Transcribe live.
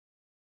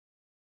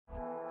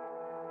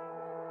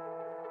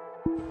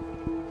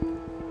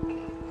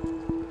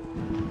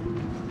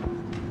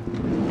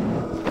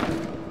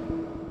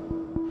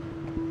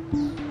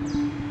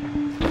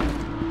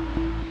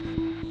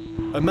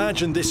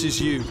Imagine this is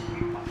you.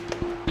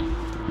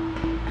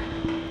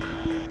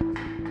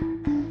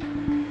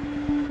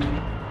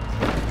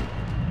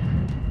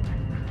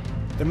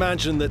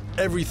 Imagine that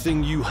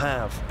everything you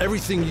have,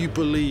 everything you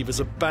believe is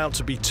about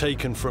to be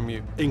taken from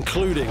you,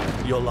 including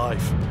your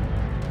life.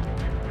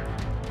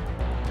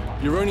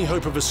 Your only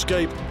hope of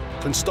escape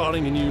and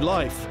starting a new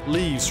life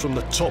leaves from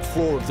the top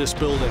floor of this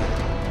building.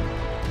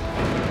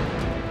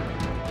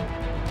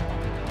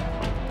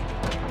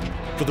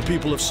 For the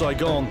people of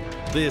Saigon,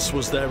 this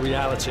was their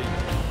reality.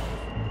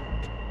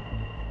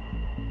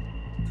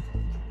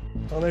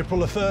 On April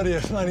the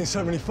 30th,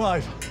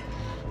 1975,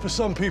 for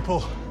some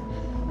people,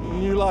 a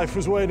new life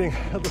was waiting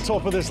at the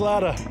top of this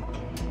ladder.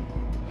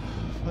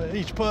 For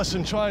each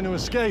person trying to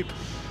escape,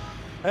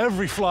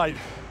 every flight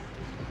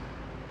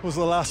was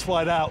the last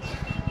flight out.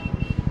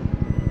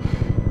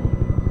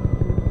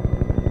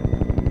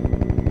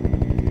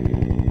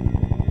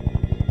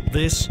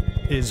 This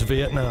is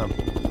Vietnam.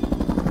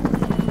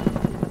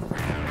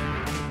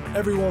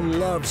 Everyone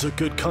loves a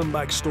good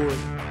comeback story.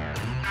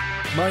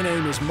 My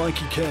name is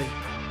Mikey K.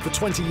 For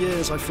 20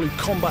 years, I flew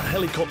combat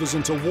helicopters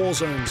into war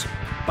zones,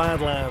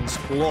 badlands,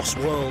 lost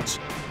worlds.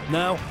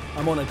 Now,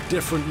 I'm on a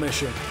different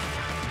mission.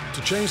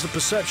 To change the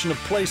perception of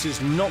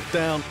places knocked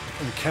down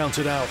and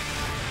counted out.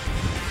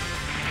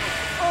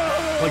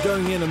 By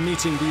going in and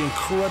meeting the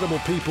incredible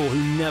people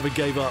who never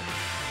gave up.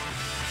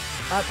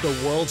 At the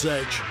world's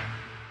edge.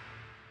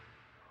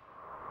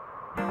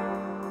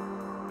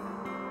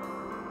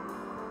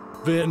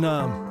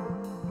 Vietnam.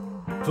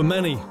 For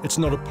many, it's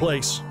not a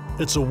place,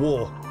 it's a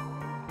war.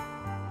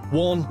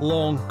 One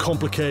long,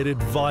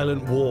 complicated,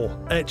 violent war,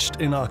 etched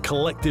in our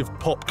collective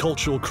pop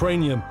cultural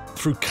cranium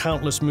through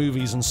countless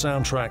movies and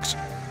soundtracks.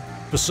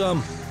 For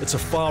some, it's a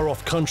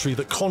far-off country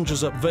that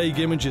conjures up vague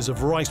images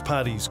of rice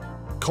paddies,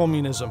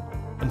 communism,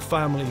 and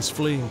families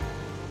fleeing.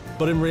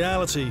 But in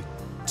reality,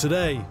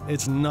 today,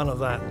 it's none of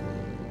that.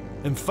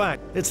 In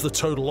fact, it's the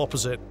total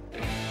opposite.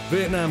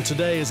 Vietnam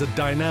today is a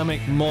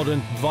dynamic, modern,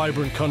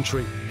 vibrant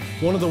country,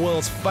 one of the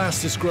world's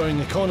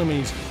fastest-growing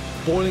economies,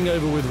 boiling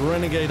over with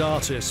renegade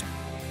artists,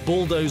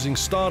 bulldozing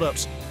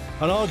startups,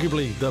 and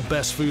arguably the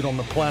best food on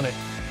the planet.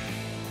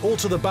 All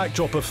to the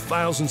backdrop of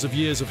thousands of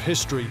years of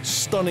history,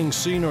 stunning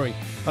scenery,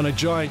 and a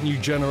giant new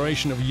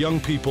generation of young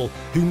people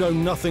who know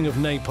nothing of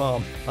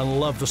napalm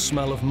and love the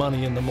smell of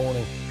money in the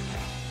morning.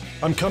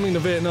 I'm coming to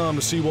Vietnam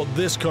to see what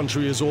this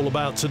country is all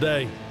about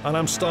today, and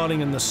I'm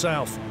starting in the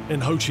south, in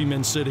Ho Chi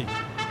Minh City.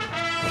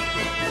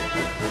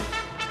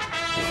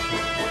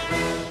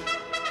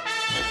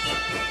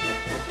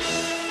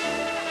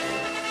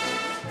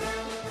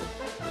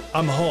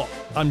 I'm hot,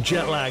 I'm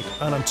jet-lagged,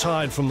 and I'm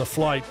tired from the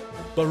flight.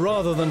 But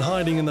rather than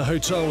hiding in the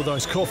hotel with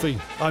iced coffee,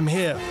 I'm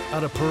here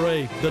at a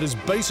parade that is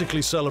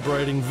basically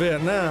celebrating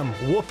Vietnam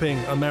whooping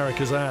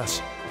America's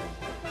ass.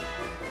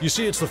 You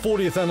see, it's the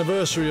 40th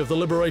anniversary of the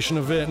liberation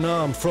of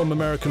Vietnam from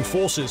American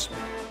forces,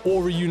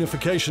 or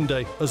Reunification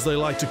Day, as they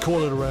like to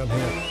call it around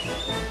here.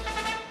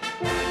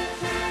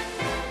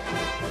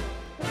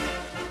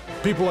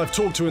 People I've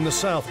talked to in the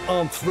South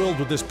aren't thrilled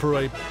with this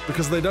parade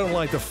because they don't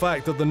like the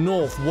fact that the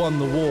North won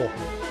the war.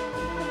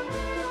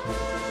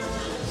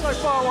 So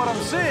far what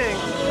I'm seeing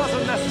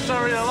doesn't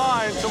necessarily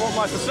align to what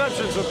my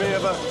perceptions would be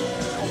of a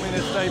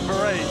Communist Day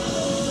parade.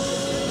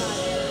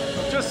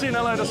 I've just seen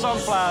a load of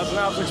sunflowers and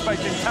I was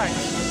expecting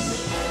tanks.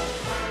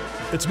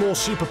 It's more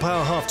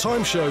superpower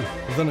halftime show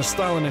than a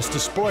Stalinist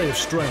display of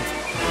strength.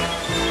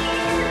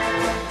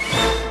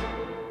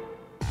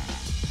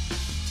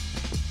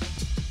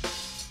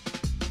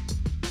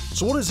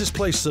 So what is this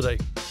place today?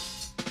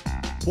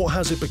 What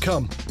has it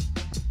become?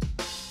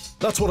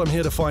 That's what I'm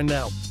here to find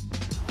out.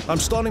 I'm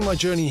starting my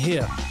journey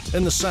here,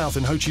 in the south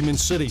in Ho Chi Minh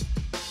City,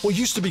 what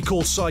used to be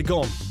called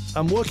Saigon.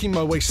 I'm working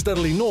my way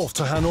steadily north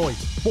to Hanoi,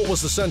 what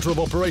was the center of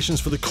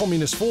operations for the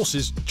communist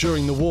forces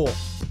during the war.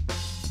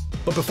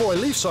 But before I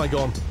leave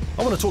Saigon,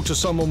 I want to talk to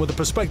someone with a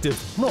perspective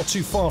not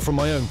too far from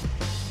my own.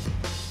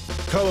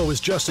 Koa was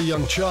just a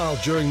young child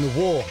during the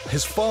war.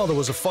 His father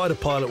was a fighter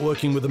pilot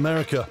working with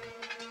America.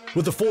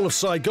 With the fall of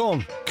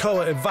Saigon,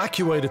 Koa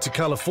evacuated to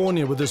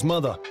California with his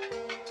mother.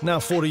 Now,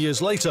 40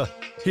 years later,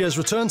 he has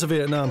returned to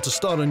Vietnam to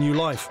start a new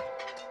life.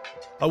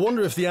 I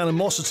wonder if the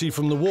animosity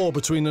from the war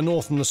between the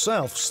North and the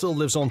South still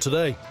lives on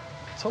today.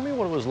 Tell me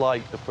what it was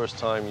like the first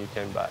time you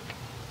came back.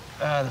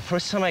 The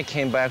first time I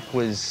came back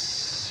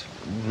was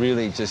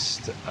really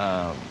just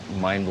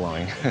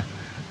mind-blowing.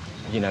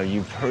 You know,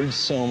 you've heard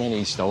so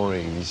many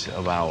stories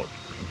about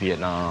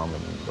Vietnam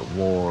and the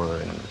war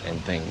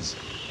and things.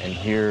 And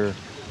here,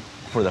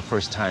 for the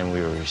first time,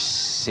 we were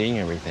seeing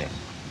everything.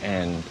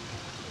 And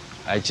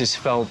I just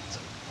felt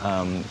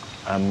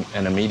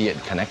an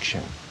immediate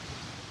connection.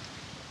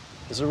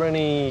 Is there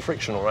any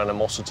friction or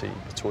animosity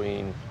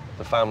between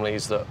the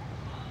families that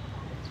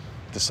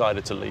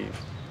decided to leave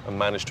and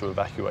managed to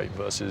evacuate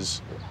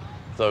versus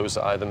those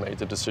that either made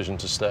the decision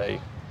to stay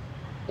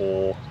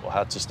or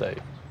had to stay?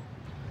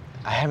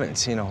 I haven't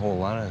seen a whole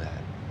lot of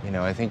that. You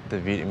know, I think the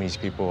Vietnamese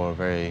people are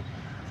very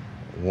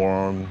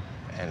warm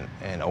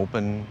and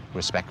open,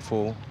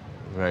 respectful,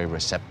 very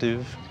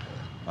receptive.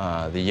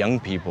 The young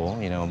people,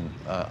 you know,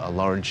 a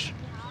large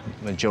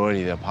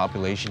majority of the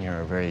population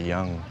here are very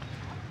young,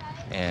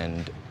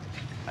 and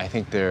I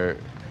think they're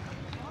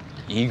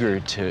eager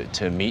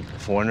to meet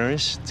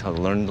foreigners, to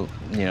learn,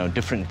 you know,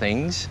 different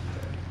things,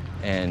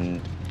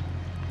 and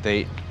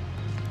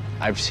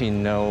I've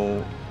seen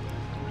no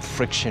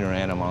friction or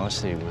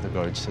animosity with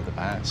regards to the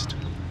past.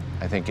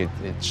 I think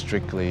it's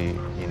strictly,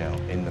 you know,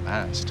 in the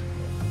past.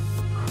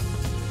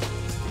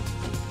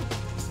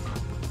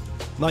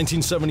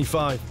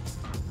 1975.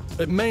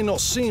 It may not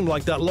seem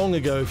like that long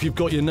ago if you've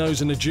got your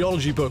nose in a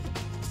geology book,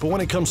 but when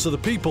it comes to the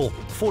people,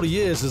 40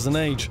 years is an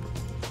age.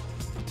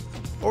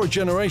 Or a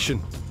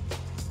generation.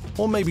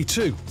 Or maybe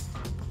two.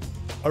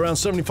 Around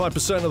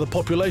 75% of the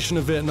population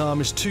of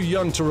Vietnam is too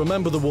young to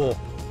remember the war,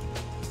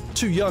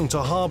 too young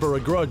to harbor a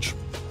grudge,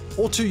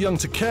 or too young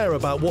to care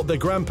about what their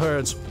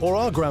grandparents or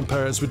our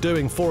grandparents were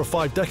doing 4 or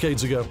 5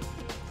 decades ago.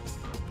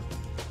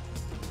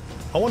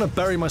 I want to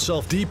bury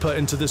myself deeper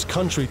into this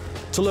country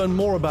to learn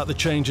more about the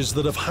changes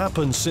that have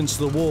happened since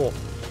the war.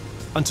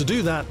 And to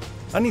do that,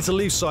 I need to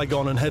leave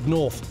Saigon and head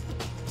north.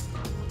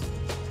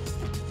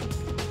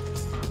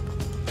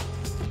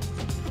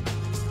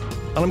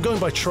 And I'm going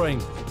by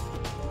train,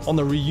 on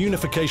the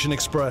Reunification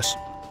Express.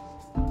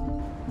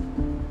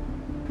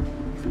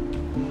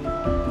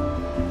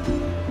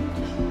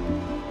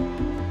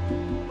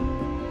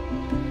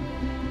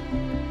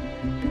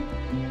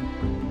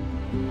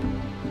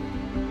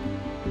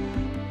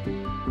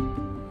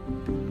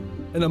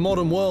 In a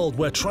modern world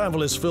where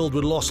travel is filled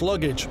with lost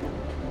luggage,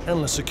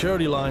 endless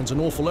security lines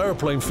and awful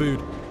airplane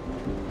food,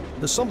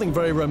 there's something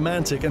very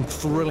romantic and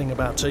thrilling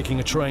about taking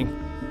a train.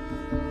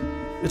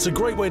 It's a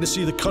great way to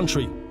see the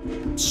country,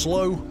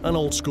 slow and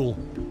old school.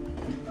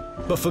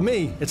 But for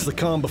me, it's the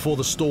calm before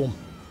the storm.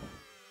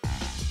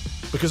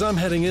 Because I'm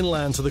heading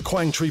inland to the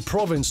Quang Tri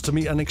province to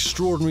meet an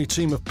extraordinary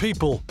team of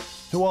people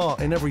who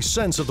are, in every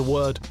sense of the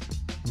word,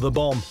 the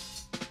bomb.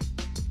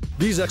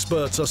 These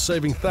experts are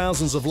saving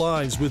thousands of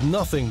lives with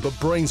nothing but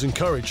brains and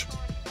courage.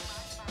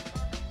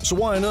 So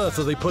why on earth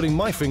are they putting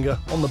my finger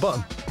on the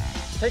button?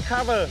 Take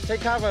cover,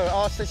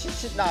 or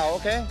sit down,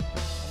 okay?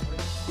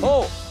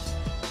 Oh!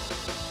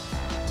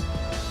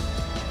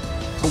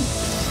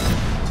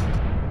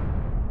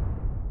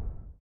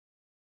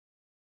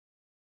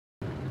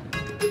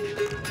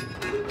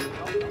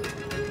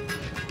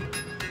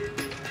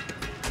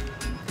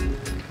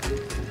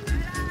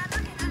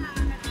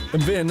 In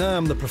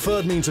Vietnam, the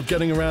preferred means of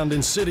getting around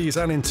in cities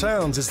and in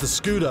towns is the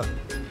scooter,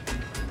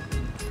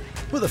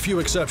 with a few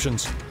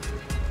exceptions.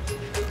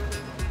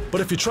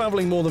 But if you're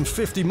traveling more than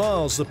 50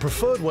 miles, the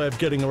preferred way of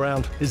getting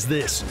around is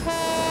this.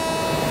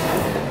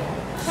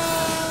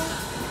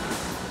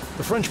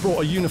 The French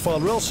brought a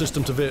unified rail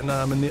system to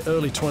Vietnam in the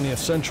early 20th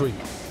century.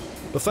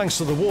 But thanks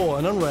to the war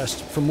and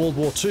unrest from World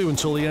War II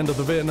until the end of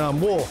the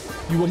Vietnam War,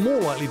 you were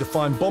more likely to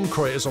find bomb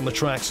craters on the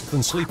tracks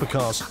than sleeper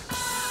cars.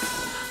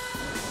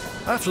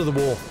 After the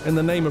war, in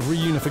the name of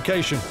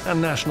reunification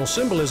and national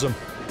symbolism,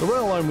 the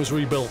rail line was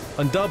rebuilt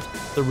and dubbed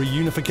the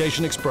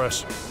Reunification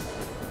Express.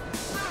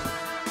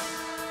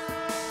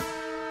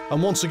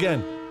 And once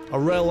again, a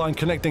rail line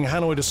connecting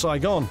Hanoi to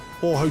Saigon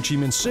or Ho Chi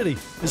Minh City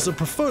is the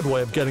preferred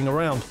way of getting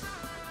around.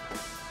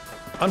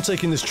 I'm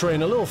taking this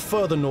train a little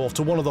further north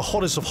to one of the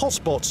hottest of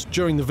hotspots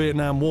during the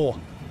Vietnam War.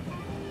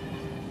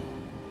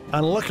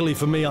 And luckily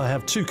for me, I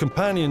have two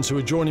companions who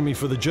are joining me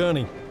for the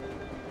journey.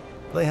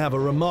 They have a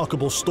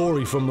remarkable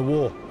story from the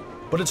war,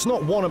 but it's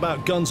not one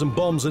about guns and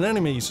bombs and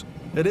enemies.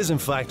 It is, in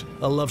fact,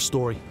 a love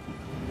story.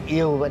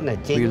 We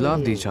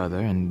loved each other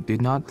and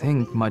did not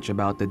think much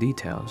about the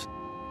details,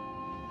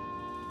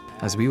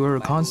 as we were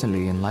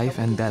constantly in life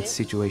and death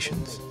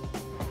situations.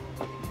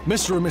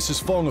 Mr. and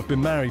Mrs. Phong have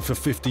been married for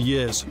 50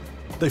 years.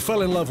 They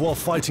fell in love while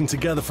fighting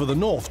together for the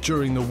North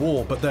during the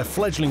war, but their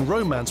fledgling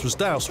romance was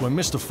doused when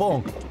Mr.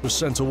 Phong was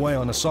sent away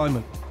on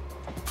assignment.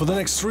 For the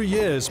next 3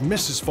 years,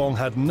 Mrs. Phong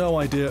had no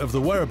idea of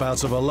the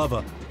whereabouts of her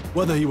lover,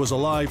 whether he was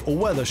alive or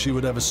whether she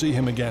would ever see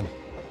him again.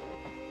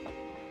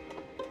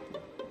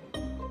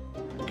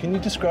 Can you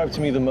describe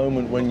to me the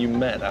moment when you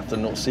met after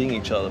not seeing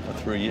each other for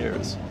 3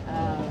 years?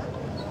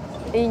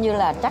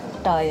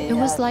 It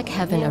was like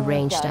heaven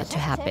arranged that to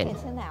happen.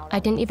 I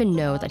didn't even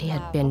know that he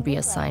had been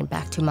reassigned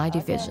back to my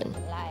division.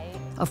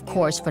 Of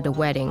course, for the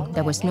wedding,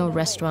 there was no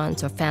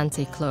restaurants or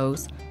fancy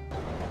clothes,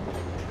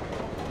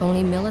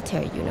 only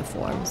military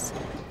uniforms.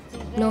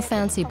 No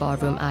fancy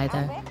ballroom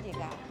either.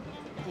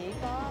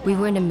 We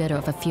were in the middle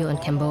of a field in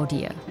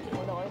Cambodia.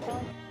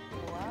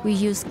 We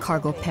used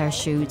cargo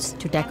parachutes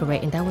to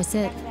decorate, and that was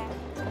it.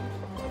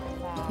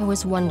 It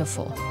was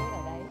wonderful.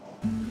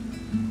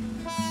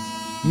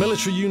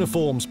 Military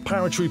uniforms,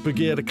 paratrooper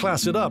gear to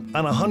class it up,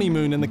 and a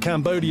honeymoon in the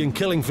Cambodian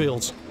killing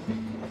fields.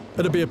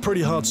 It'd be a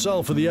pretty hard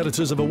sell for the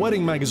editors of a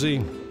wedding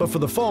magazine, but for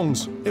the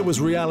Phongs, it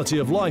was reality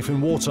of life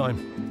in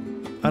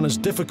wartime. And as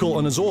difficult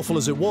and as awful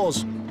as it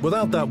was,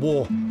 without that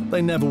war,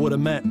 they never would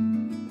have met.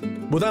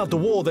 Without the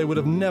war, they would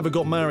have never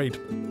got married,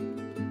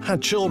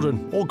 had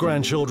children or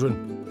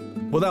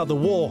grandchildren. Without the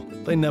war,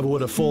 they never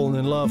would have fallen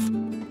in love.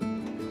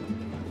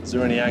 Is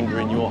there any anger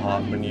in your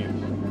heart when you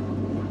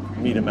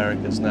meet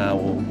Americans now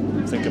or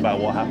think about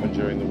what happened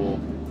during the war?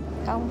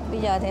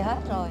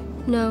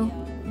 No.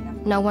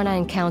 Now when I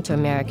encounter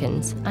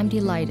Americans, I'm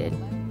delighted.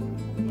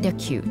 They're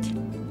cute.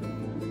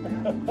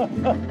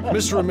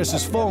 Mr. and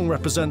Mrs. Fong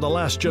represent the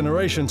last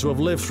generation to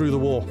have lived through the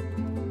war.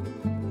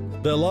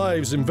 Their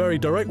lives, in very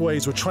direct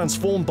ways, were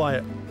transformed by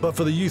it. But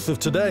for the youth of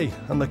today,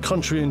 and the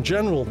country in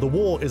general, the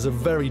war is a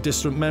very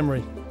distant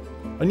memory.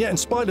 And yet, in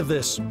spite of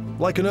this,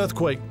 like an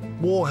earthquake,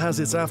 war has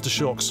its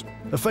aftershocks,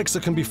 effects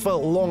that can be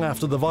felt long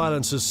after the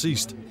violence has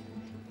ceased.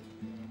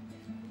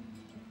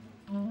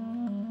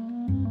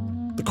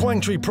 The Quang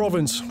Tri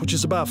province, which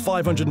is about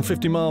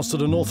 550 miles to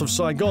the north of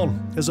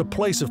Saigon, is a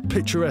place of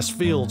picturesque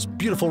fields,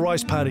 beautiful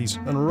rice paddies,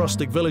 and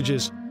rustic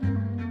villages.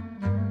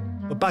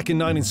 But back in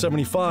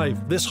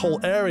 1975, this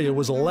whole area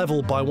was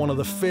leveled by one of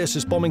the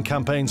fiercest bombing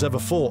campaigns ever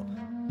fought.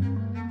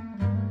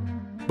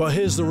 But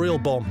here's the real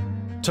bomb.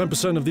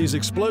 10% of these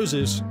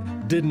explosives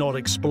did not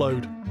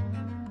explode.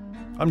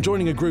 I'm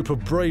joining a group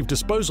of brave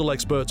disposal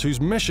experts whose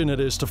mission it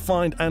is to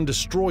find and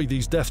destroy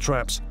these death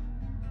traps.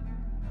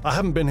 I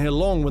haven't been here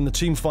long when the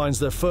team finds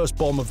their first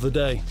bomb of the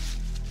day.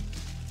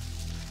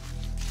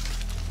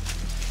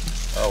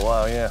 Oh,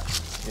 wow, yeah.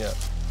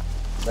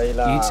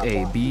 It's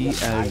a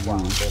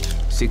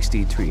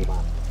BLU-63,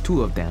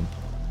 2 of them.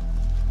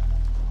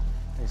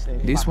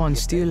 This one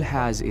still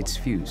has its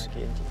fuse.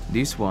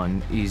 This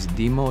one is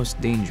the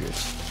most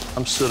dangerous.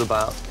 I'm stood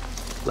about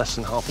less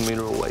than half a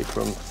meter away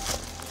from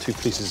 2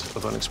 pieces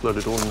of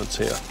unexploded ordnance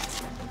here.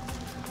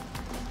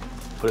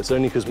 But it's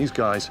only because these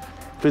guys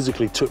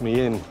physically took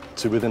me in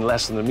to within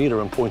less than a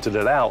meter and pointed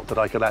it out that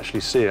I could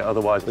actually see it.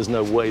 Otherwise, there's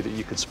no way that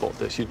you could spot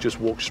this. You'd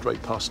just walk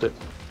straight past it.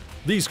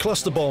 These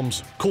cluster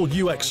bombs, called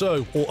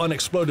UXO or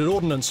unexploded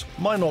ordnance,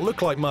 might not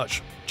look like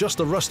much, just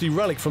a rusty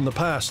relic from the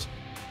past.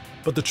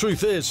 But the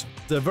truth is,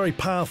 they're very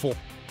powerful,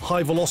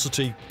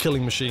 high-velocity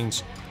killing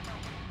machines.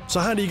 So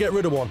how do you get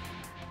rid of one?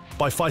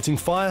 By fighting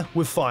fire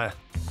with fire.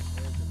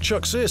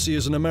 Chuck Searcy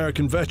is an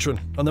American veteran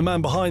and the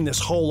man behind this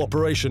whole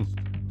operation.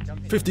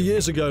 50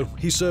 years ago,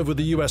 he served with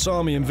the US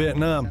Army in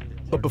Vietnam,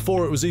 but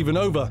before it was even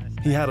over,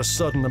 he had a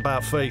sudden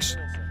about-face.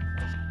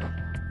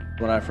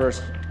 When I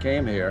first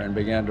came here and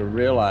began to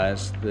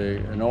realize the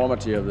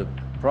enormity of the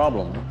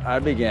problem, I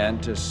began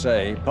to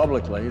say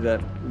publicly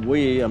that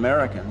we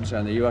Americans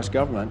and the U.S.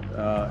 government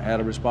had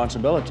a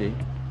responsibility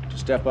to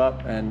step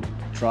up and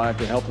try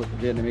to help the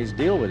Vietnamese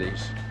deal with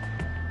these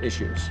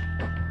issues.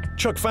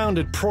 Chuck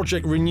founded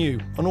Project Renew,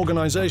 an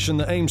organization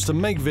that aims to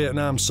make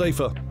Vietnam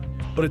safer.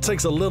 But it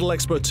takes a little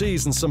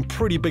expertise and some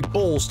pretty big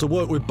balls to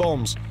work with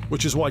bombs,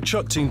 which is why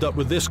Chuck teamed up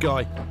with this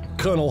guy,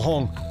 Colonel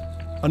Hong,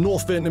 a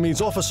North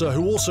Vietnamese officer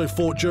who also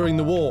fought during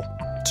the war.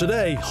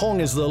 Today, Hong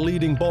is the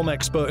leading bomb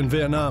expert in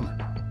Vietnam.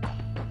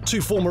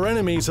 2 former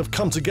enemies have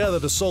come together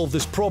to solve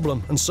this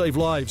problem and save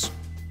lives.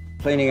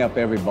 Cleaning up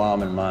every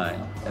bomb and mine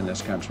in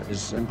this country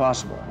is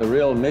impossible. The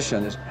real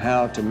mission is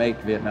how to make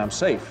Vietnam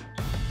safe.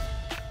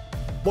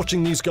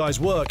 Watching these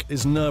guys work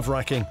is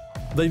nerve-wracking.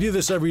 They do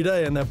this every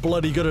day and they're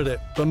bloody good at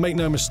it, but make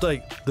no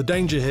mistake, the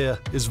danger here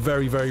is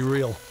very, very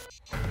real.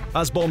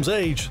 As bombs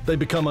age, they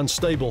become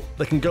unstable.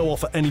 They can go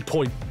off at any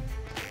point.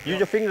 Use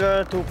your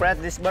finger to press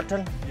this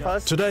button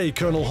first. Today,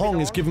 Colonel Hong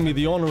is giving me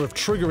the honor of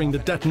triggering the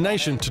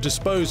detonation to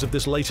dispose of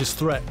this latest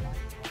threat.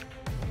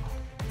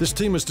 This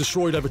team has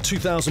destroyed over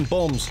 2,000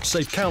 bombs,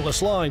 saved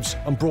countless lives,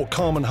 and brought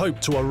calm and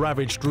hope to a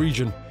ravaged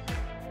region.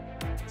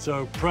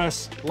 So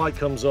press, light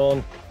comes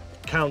on,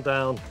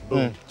 countdown,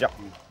 boom. Yep.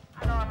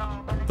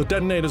 The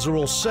detonators are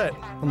all set,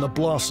 and the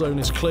blast zone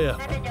is clear.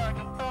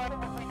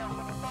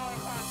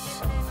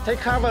 Take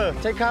cover,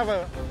 take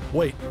cover.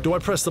 Wait, do I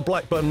press the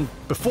black button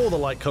before the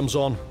light comes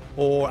on,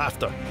 or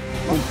after?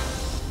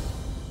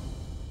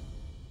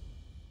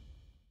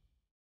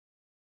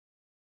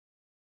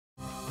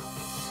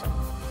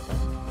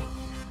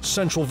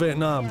 Central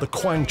Vietnam, the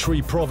Quang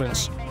Tri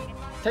province.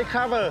 Take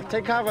cover,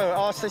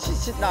 or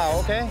sit down,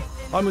 okay?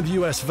 I'm with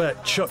US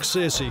vet Chuck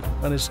Searcy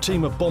and his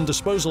team of bomb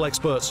disposal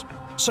experts,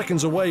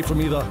 seconds away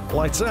from either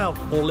lights out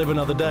or live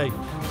another day.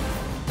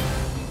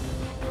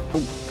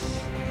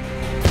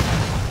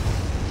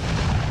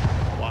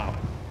 Wow.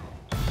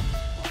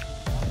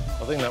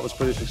 I think that was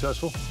pretty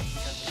successful.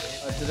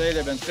 Today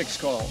there have been 6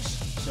 calls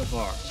so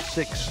far.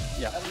 6?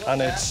 Yeah.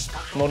 And it's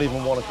not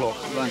even 1 o'clock.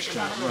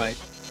 Lunchtime, right.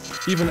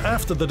 Even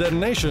after the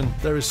detonation,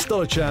 there is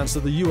still a chance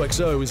that the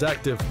UXO is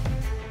active.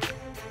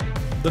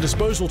 The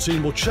disposal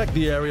team will check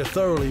the area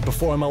thoroughly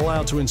before I'm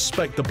allowed to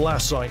inspect the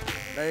blast site.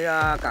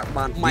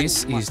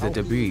 This is the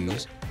debris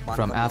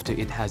from after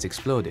it has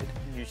exploded.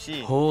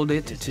 Hold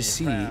it to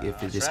see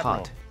if it is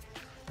hot.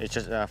 It's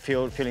just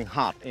feeling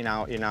hot in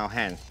our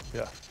hand.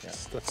 Yeah,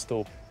 that's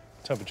still,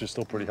 temperature's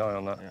still pretty high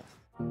on that. Yeah.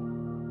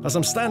 As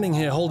I'm standing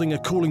here holding a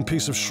cooling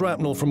piece of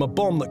shrapnel from a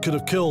bomb that could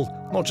have killed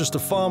not just a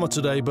farmer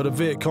today, but a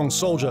Viet Cong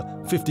soldier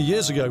 50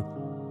 years ago.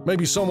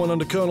 Maybe someone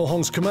under Colonel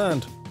Hong's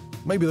command.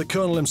 Maybe the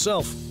Colonel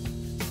himself.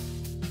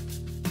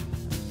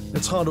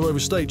 it's hard to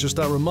overstate just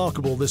how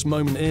remarkable this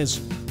moment is,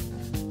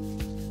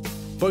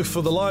 both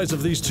for the lives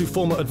of these two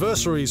former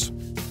adversaries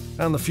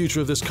and the future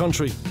of this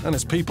country and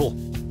its people.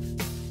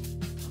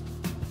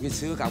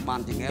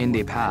 In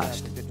the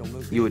past,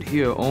 you would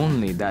hear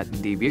only that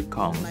the Viet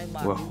Cong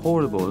were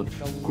horrible,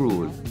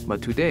 cruel,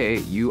 but today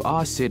you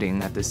are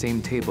sitting at the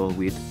same table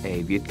with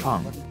a Viet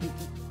Cong.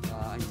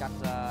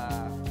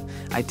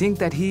 I think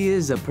that he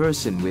is a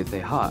person with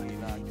a heart.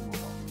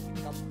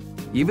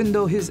 Even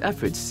though his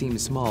efforts seem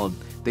small,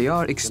 they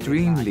are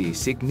extremely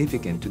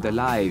significant to the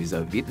lives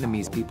of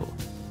Vietnamese people.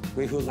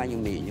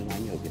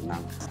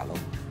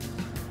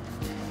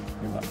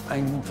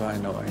 Anh phải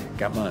nói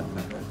cảm ơn.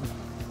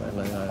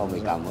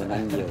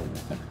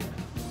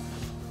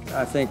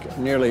 I think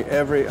nearly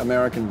every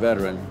American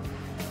veteran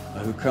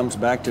who comes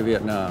back to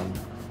Vietnam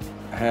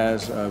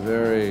has a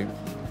very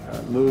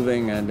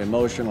moving and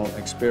emotional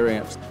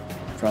experience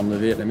from the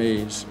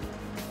Vietnamese.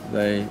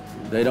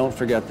 They don't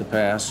forget the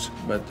past,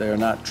 but they are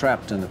not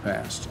trapped in the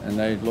past, and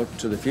they look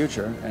to the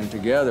future, and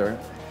together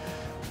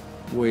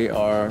we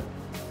are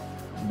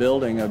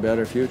building a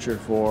better future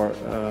for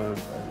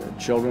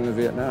children of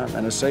Vietnam,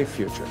 and a safe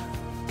future.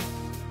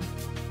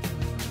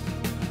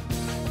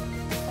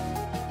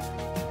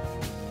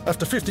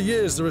 After 50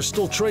 years, there are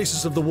still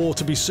traces of the war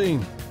to be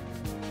seen.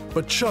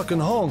 But Chuck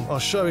and Hong are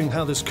showing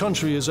how this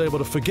country is able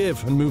to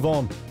forgive and move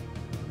on.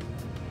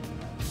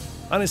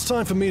 And it's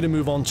time for me to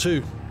move on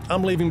too.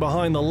 I'm leaving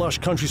behind the lush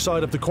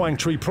countryside of the Quang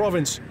Tri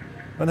province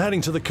and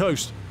heading to the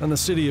coast and the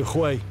city of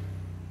Hue.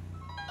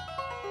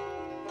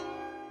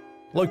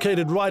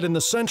 Located right in the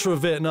center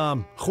of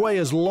Vietnam, Hue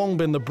has long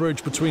been the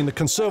bridge between the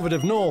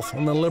conservative north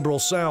and the liberal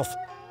south,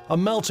 a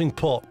melting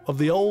pot of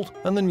the old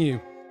and the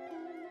new.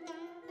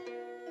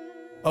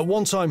 At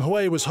one time,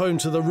 Hue was home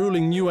to the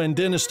ruling Nguyen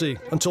dynasty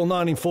until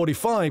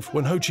 1945,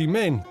 when Ho Chi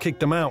Minh kicked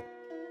them out.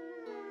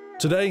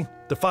 Today,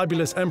 the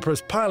fabulous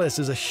Emperor's Palace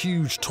is a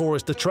huge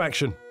tourist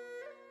attraction.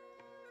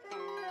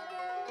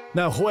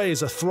 Now Hue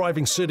is a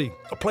thriving city,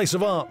 a place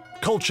of art,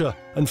 culture,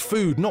 and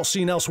food not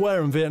seen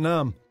elsewhere in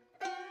Vietnam.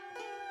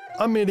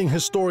 I'm meeting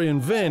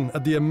historian Vin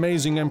at the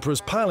amazing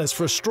Emperor's Palace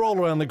for a stroll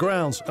around the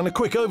grounds and a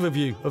quick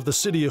overview of the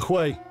city of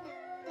Hue.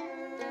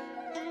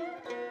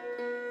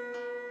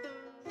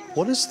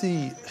 What is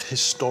the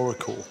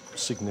historical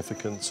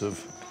significance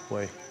of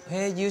Hue?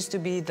 Hue used to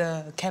be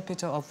the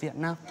capital of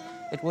Vietnam.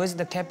 It was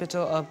the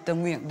capital of the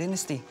Nguyen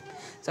dynasty.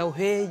 So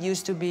Hue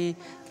used to be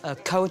a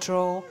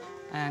cultural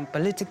and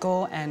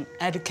political and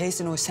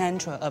educational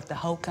center of the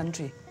whole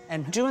country.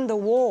 And during the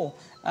war,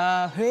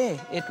 Hue,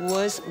 it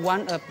was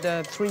one of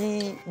the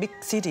 3 big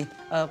cities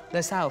of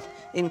the south,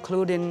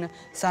 including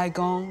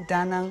Saigon,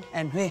 Da Nang,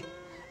 and Hue.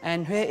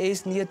 And Hue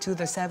is near to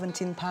the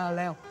 17th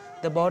parallel,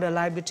 the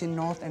borderline between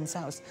north and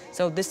south.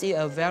 So this is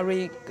a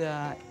very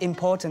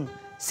important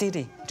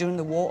city during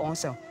the war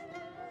also.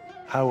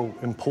 How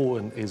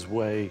important is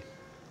Hue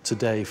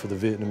today for the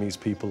Vietnamese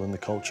people and the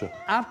culture?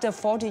 After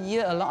 40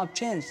 years, a lot of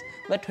change,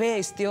 but Hue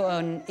is still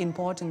an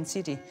important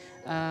city.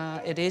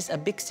 It is a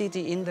big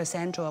city in the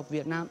center of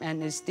Vietnam,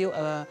 and it's still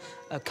a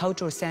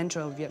cultural center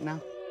of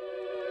Vietnam.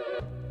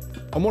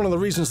 And one of the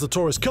reasons the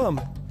tourists come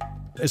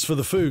is for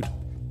the food.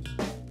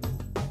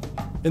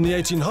 In the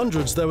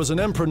 1800s, there was an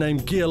emperor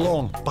named Gia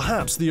Long,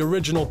 perhaps the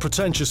original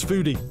pretentious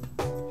foodie.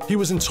 He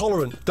was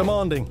intolerant,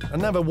 demanding,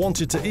 and never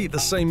wanted to eat the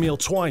same meal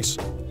twice.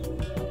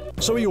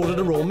 So he ordered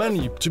a royal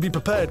menu to be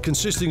prepared,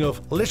 consisting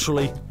of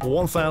literally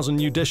 1,000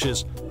 new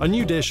dishes, a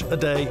new dish a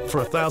day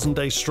for 1,000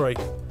 days straight.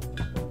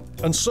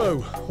 And so,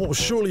 what was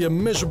surely a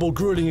miserable,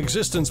 grueling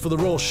existence for the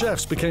royal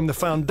chefs became the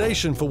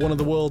foundation for one of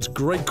the world's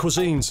great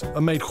cuisines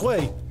and made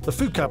Hue the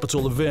food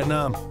capital of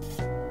Vietnam.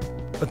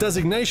 A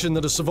designation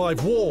that has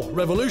survived war,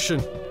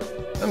 revolution,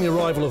 and the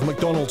arrival of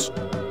McDonald's.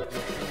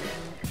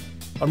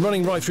 And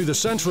running right through the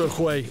center of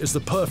Hue is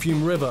the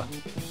Perfume River,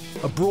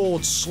 a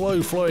broad,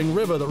 slow-flowing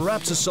river that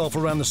wraps itself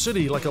around the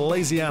city like a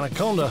lazy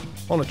anaconda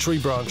on a tree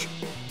branch.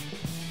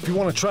 If you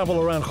want to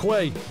travel around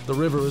Hue, the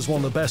river is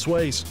one of the best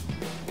ways.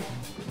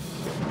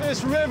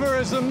 This river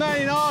is the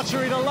main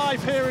artery to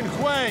life here in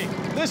Hue.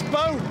 This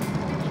boat,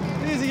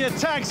 these are your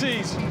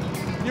taxis,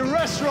 your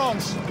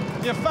restaurants,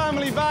 your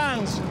family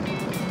vans.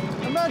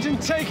 Imagine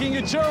taking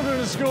your children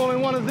to school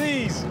in one of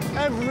these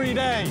every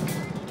day.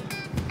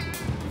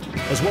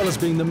 As well as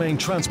being the main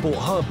transport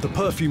hub, the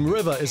Perfume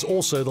River is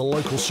also the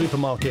local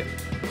supermarket.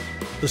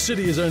 The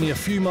city is only a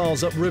few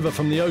miles upriver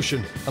from the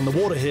ocean, and the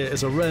water here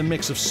is a rare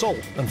mix of salt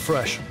and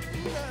fresh.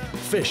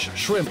 Fish,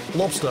 shrimp,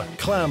 lobster,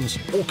 clams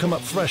all come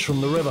up fresh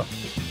from the river.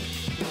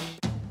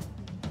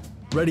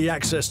 Ready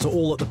access to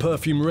all that the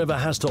Perfume River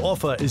has to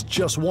offer is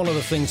just one of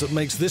the things that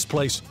makes this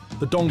place,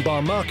 the Dong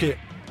Bar Market,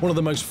 one of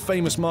the most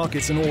famous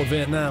markets in all of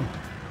Vietnam.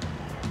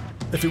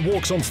 If it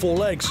walks on 4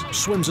 legs,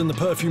 swims in the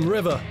Perfume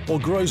River, or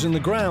grows in the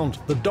ground,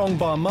 the Dong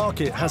Bar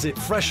Market has it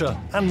fresher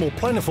and more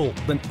plentiful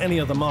than any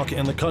other market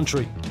in the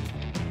country.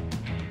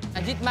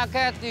 And this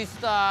market is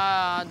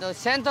the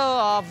center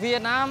of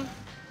Vietnam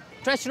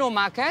traditional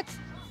market,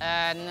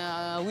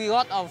 and we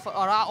got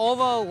around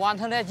over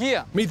 100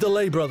 years. Meet the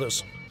Lay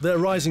brothers. they're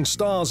rising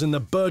stars in the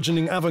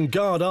burgeoning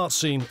avant-garde art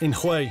scene in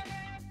Hue.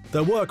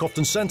 Their work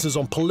often centers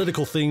on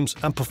political themes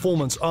and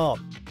performance art.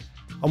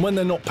 And when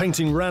they're not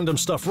painting random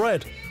stuff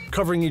red,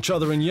 covering each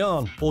other in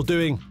yarn, or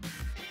doing,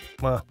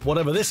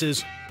 whatever this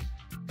is,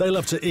 they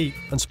love to eat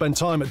and spend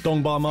time at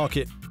Dongba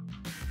Market.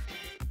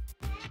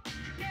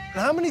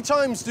 How many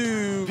times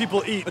do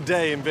people eat a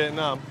day in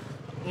Vietnam?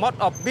 Most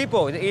of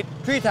people eat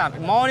 3 times: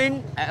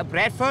 morning,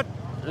 breakfast,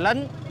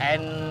 lunch,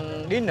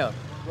 and dinner.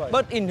 Right.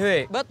 But in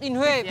Hue,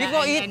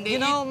 people eat,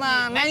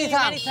 many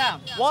times.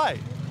 Why?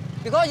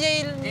 Because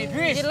they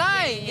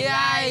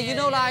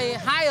like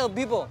higher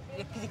people.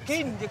 The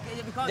king.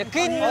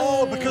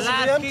 Oh, because of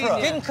the emperor.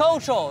 King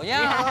culture,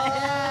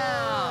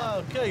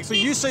 Okay, so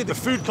you say the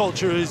food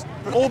culture is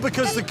all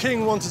because the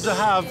king wanted to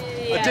have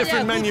a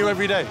different menu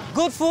every day?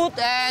 Good food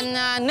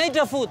and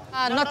nature food,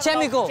 not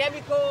chemical.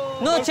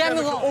 No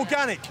chemical.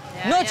 Organic.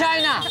 No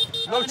China.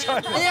 No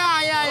China.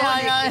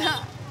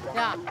 Yeah.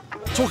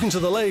 Talking to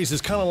the Lays is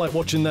kind of like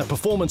watching their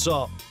performance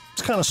art.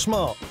 It's kind of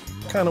smart,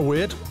 kind of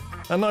weird,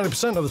 and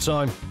 90% of the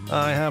time,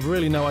 I have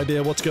really no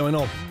idea what's going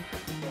on.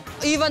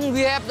 Even we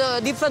have the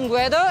different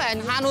weather,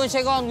 and Hanoi and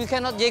Saigon, we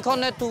cannot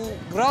to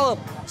grow up.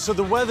 So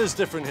the weather's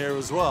different here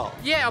as well?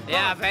 Yeah, of course.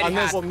 Yeah, very and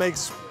that's what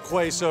makes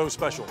Hue so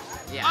special?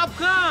 Yeah. Of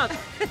course!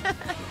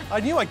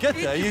 I knew I'd get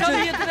there. You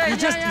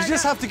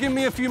just have to give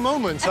me a few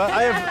moments.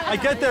 I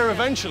get there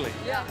eventually.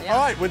 All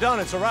right, we're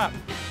done. It's a wrap.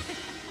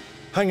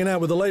 Hanging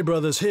out with the Lay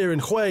brothers here in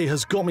Hue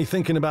has got me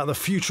thinking about the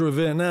future of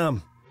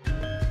Vietnam.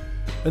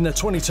 In their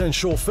 2010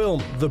 short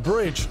film, The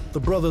Bridge, the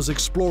brothers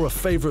explore a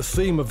favorite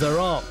theme of their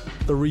art,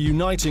 the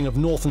reuniting of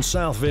North and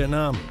South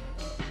Vietnam.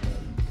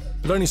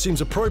 It only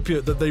seems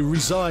appropriate that they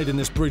reside in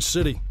this bridge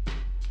city.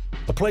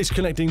 A place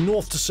connecting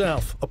north to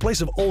south, a place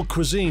of old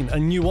cuisine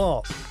and new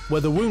art,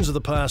 where the wounds of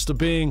the past are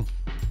being...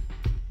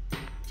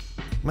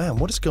 Man,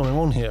 what is going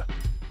on here?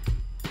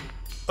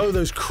 Oh,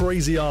 those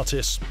crazy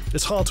artists.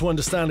 It's hard to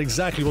understand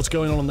exactly what's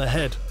going on in their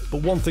head,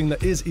 but one thing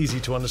that is easy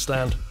to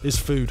understand is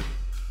food.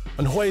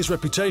 And Hue's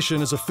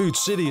reputation as a food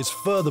city is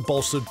further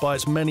bolstered by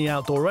its many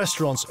outdoor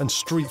restaurants and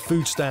street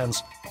food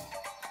stands.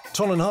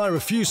 Ton and Hai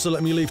refuse to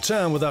let me leave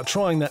town without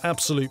trying their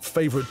absolute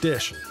favourite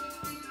dish.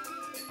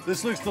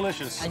 This looks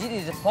delicious. And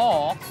this is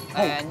pork,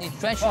 and it's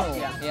traditional.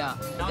 Yeah.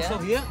 Also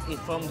here is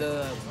from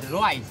the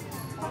rice.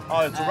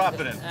 Oh, to wrap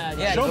it in.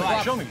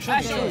 Show me.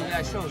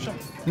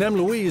 Nem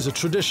Lui is a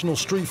traditional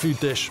street food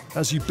dish,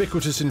 as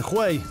ubiquitous in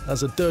Hue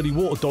as a dirty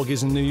water dog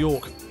is in New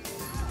York.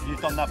 You've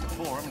done that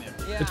before, haven't you?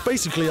 Yeah. It's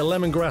basically a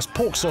lemongrass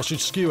pork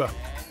sausage skewer,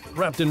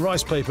 wrapped in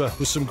rice paper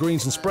with some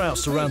greens and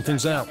sprouts to round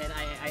things out.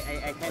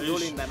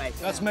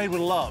 That's made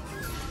with love.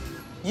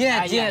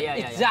 Yeah,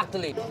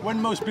 exactly. When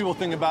most people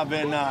think about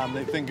Vietnam,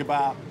 they think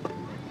about...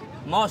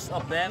 Most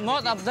of them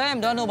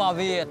don't know about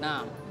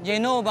Vietnam. They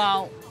know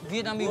about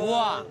Vietnamese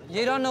war.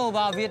 They don't know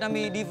about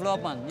Vietnamese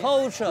development,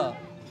 culture.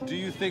 Do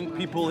you think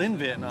people in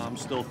Vietnam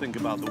still think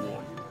about the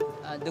war?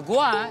 The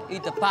war is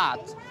the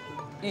past.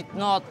 It's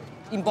not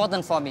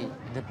important for me.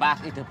 The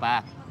past is the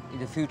past.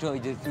 The future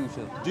is the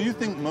future. Do you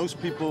think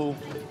most people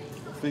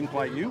think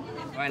like you?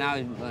 Right now,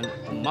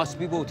 most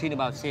people think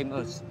about same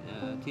us.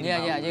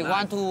 They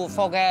want to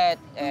forget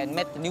and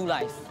make a new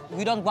life.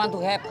 We don't want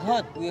to have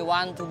hurt. We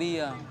want to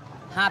be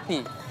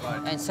happy.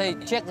 Right. And say,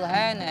 shake the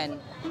hand and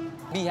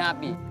be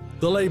happy.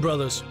 The Lay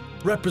brothers,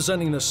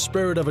 representing the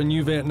spirit of a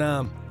new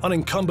Vietnam,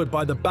 unencumbered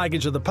by the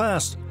baggage of the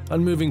past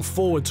and moving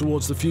forward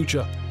towards the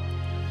future.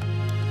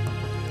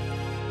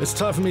 It's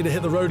time for me to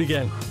hit the road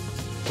again.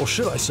 Or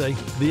should I say,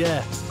 the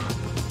air.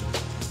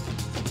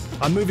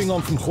 I'm moving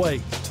on from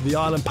Hue to the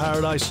island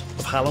paradise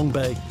of Ha Long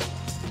Bay.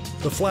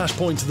 The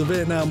flashpoint to the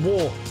Vietnam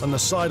War and the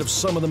site of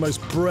some of the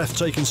most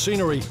breathtaking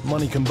scenery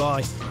money can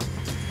buy.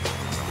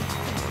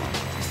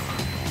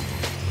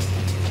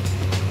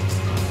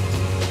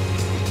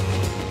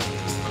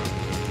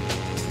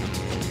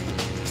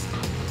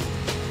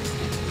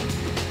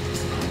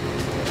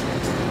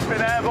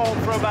 Been airborne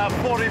for about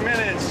 40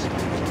 minutes.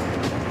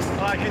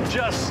 I can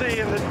just see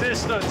in the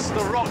distance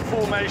the rock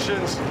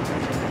formations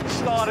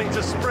starting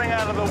to spring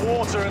out of the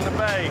water in the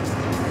bay.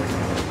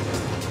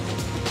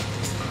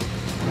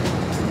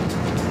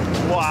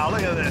 Wow,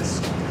 look at this.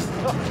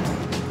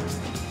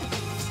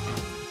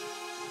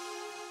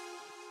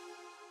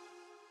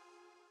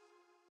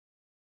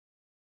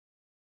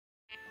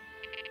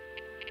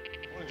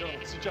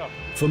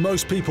 For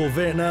most people,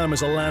 Vietnam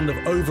is a land of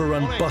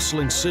overrun,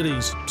 bustling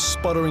cities,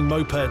 sputtering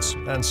mopeds,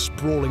 and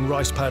sprawling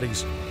rice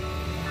paddies.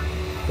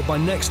 But my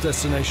next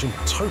destination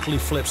totally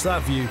flips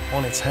that view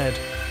on its head.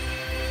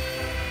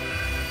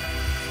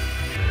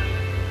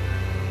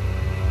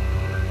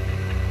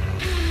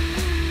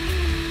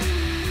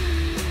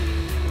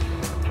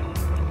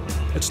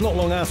 It's not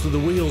long after the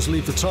wheels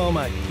leave the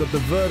tarmac that the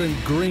verdant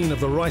green of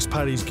the rice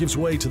paddies gives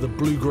way to the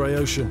blue-grey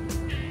ocean.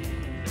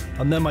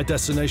 And then my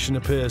destination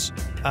appears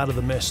out of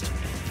the mist.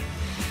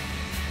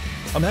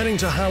 I'm heading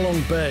to Ha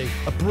Long Bay,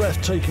 a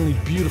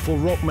breathtakingly beautiful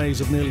rock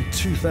maze of nearly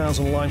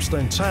 2,000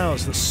 limestone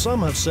towers that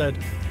some have said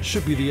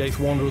should be the 8th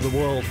wonder of the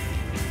world.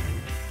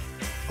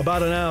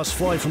 About an hour's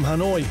flight from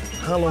Hanoi,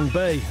 Halong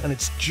Bay and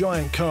its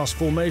giant karst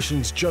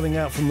formations jutting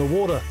out from the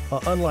water are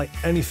unlike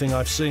anything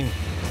I've seen.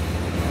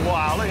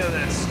 Wow, look at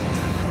this.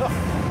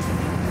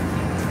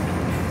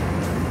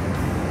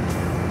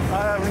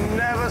 I have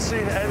never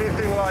seen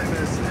anything like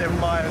this in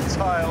my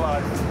entire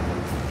life.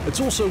 It's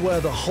also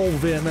where the whole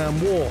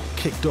Vietnam War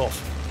kicked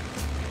off.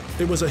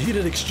 It was a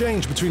heated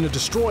exchange between a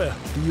destroyer,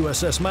 the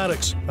USS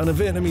Maddox, and a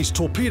Vietnamese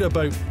torpedo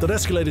boat that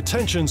escalated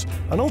tensions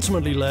and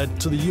ultimately led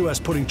to the US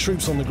putting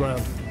troops on the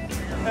ground.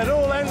 It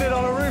all ended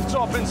on a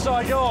rooftop in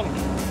Saigon.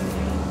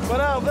 But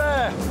out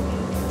there,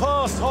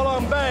 past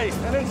Halong Bay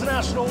and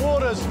international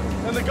waters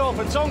in the Gulf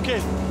of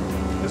Tonkin,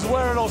 is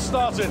where it all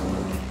started.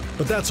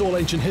 But that's all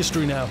ancient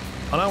history now,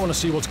 and I want to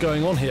see what's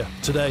going on here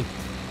today.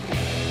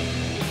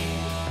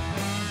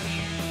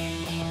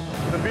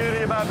 The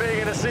beauty about being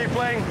in a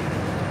seaplane,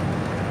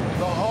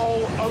 the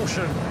whole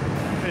ocean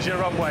is your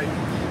runway.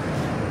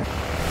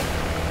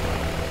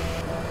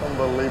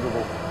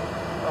 Unbelievable.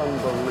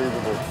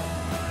 Unbelievable.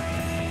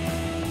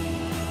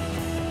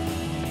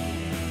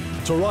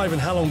 To arrive in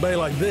Halong Bay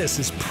like this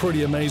is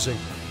pretty amazing,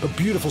 but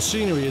beautiful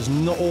scenery is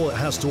not all it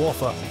has to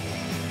offer.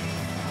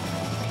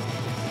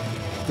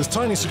 There's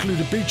tiny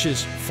secluded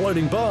beaches,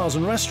 floating bars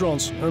and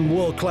restaurants, and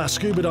world-class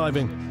scuba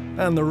diving.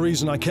 And the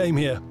reason I came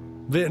here,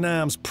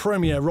 Vietnam's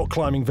premier rock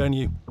climbing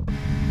venue.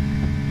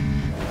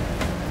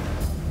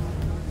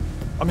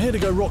 I'm here to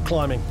go rock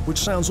climbing, which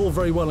sounds all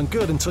very well and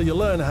good until you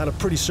learn I had a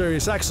pretty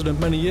serious accident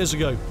many years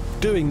ago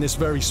doing this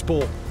very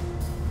sport.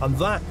 And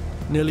that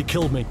nearly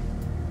killed me.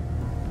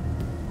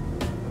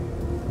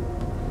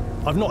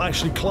 I've not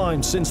actually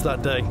climbed since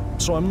that day,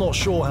 so I'm not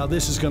sure how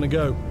this is going to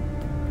go.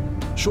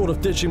 Short of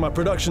ditching my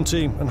production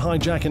team and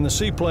hijacking the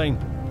seaplane,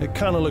 it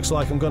kind of looks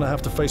like I'm going to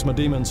have to face my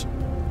demons.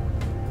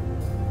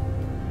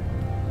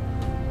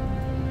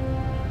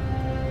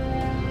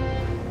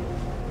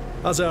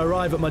 As I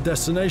arrive at my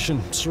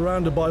destination,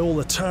 surrounded by all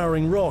the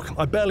towering rock,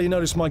 I barely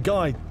notice my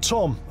guide,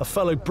 Tom, a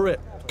fellow Brit,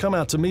 come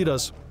out to meet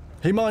us.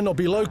 He might not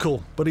be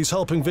local, but he's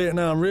helping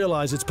Vietnam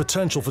realize its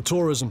potential for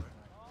tourism.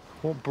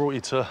 What brought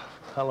you to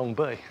Halong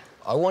Bay?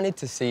 I wanted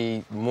to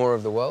see more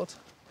of the world.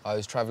 I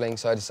was traveling,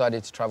 so I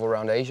decided to travel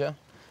around Asia,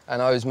 and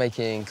I was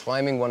making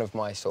climbing one of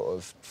my sort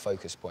of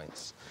focus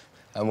points.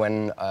 And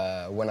when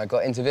I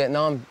got into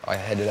Vietnam, I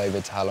headed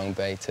over to Halong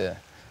Bay to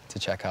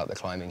check out the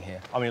climbing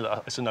here. I mean,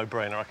 look, it's a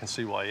no-brainer. I can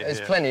see why you're here.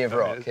 There's plenty of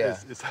rock, yeah.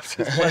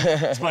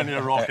 It's plenty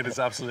of rock, and it's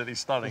absolutely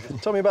stunning.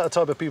 Tell me about the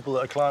type of people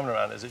that are climbing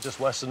around. Is it just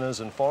Westerners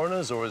and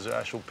foreigners, or is it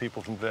actual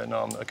people from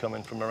Vietnam that are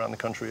coming from around the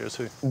country here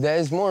too?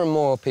 There's more and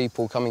more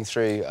people coming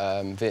through,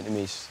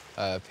 Vietnamese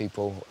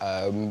people.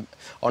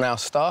 On our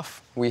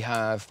staff, we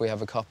have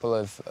a couple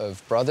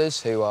of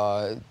brothers who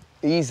are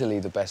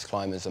easily the best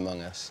climbers among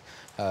us.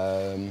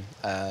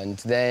 And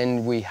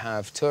then we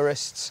have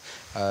tourists.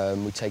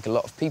 We take a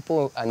lot of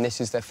people, and this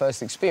is their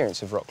first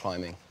experience of rock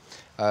climbing.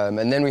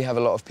 And then we have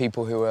a lot of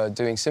people who are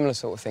doing similar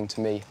sort of thing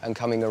to me and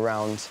coming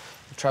around,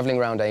 travelling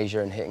around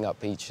Asia and hitting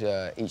up each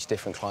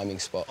different climbing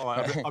spot. All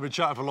right, I've been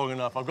chatting for long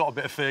enough. I've got a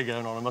bit of fear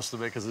going on, I must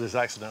admit, because of this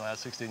accident I had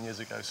 16 years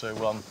ago. So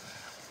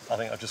I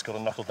think I've just got to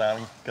knuckle down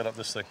and get up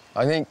this thing.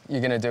 I think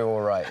you're going to do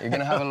all right. You're going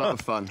to have a lot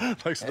of fun.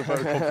 Thanks for the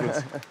very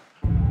confidence.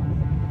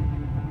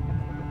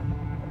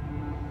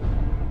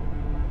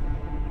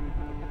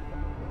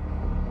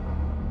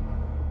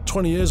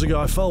 20 years ago,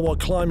 I fell while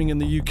climbing in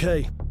the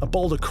UK. A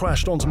boulder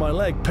crashed onto my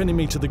leg, pinning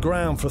me to the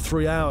ground for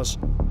 3 hours.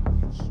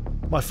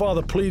 My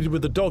father pleaded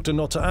with the doctor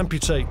not to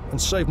amputate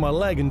and saved my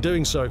leg in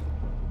doing so.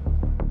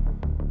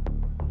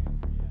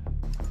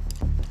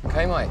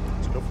 Okay, Mike.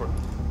 Let's go for it.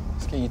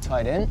 Let's get you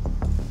tied in.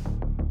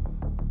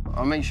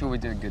 I'll make sure we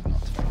do a good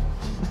knot.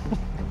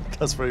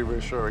 That's very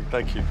reassuring,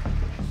 thank you.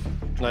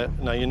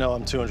 Now you know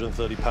I'm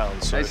 230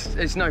 pounds, so...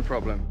 It's no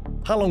problem.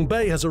 Halong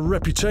Bay has a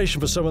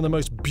reputation for some of the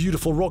most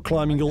beautiful rock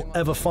climbing you'll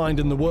ever find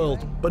in the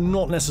world, but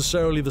not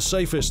necessarily the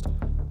safest.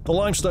 The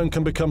limestone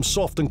can become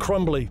soft and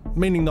crumbly,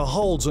 meaning the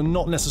holds are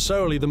not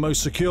necessarily the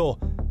most secure,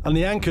 and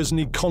the anchors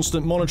need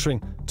constant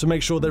monitoring to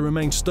make sure they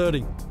remain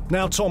sturdy.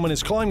 Now Tom and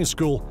his climbing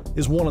school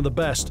is one of the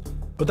best,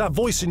 but that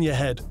voice in your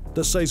head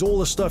that says all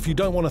the stuff you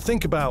don't want to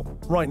think about,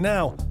 right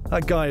now,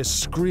 that guy is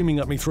screaming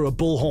at me through a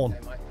bullhorn.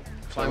 Okay, Mike.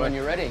 Climb when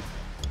you're ready.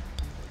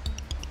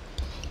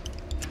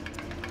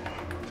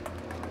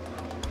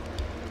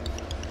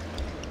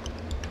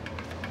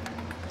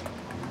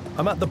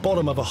 I'm at the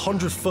bottom of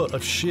 100 foot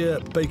of sheer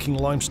baking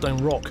limestone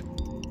rock.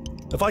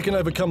 If I can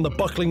overcome the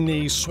buckling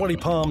knees, sweaty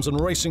palms and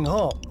racing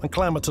heart and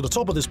clamber to the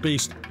top of this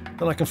beast,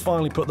 then I can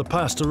finally put the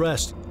past to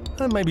rest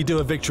and maybe do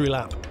a victory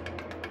lap.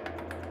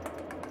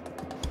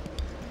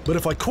 But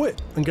if I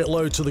quit and get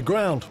lowered to the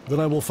ground, then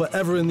I will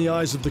forever in the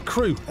eyes of the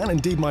crew, and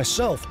indeed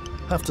myself,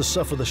 have to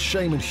suffer the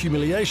shame and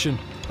humiliation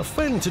of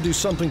failing to do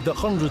something that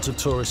hundreds of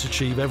tourists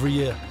achieve every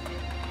year.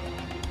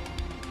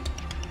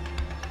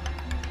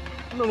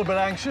 A little bit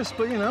anxious,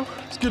 but you know,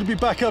 it's good to be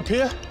back up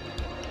here.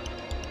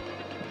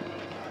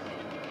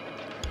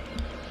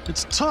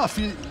 It's tough.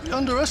 You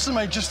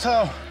underestimate just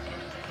how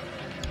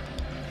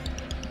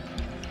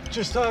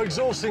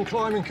exhausting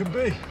climbing can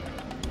be.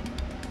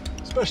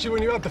 especially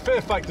when you add the fear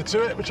factor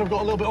to it, which I've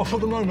got a little bit off at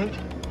the moment.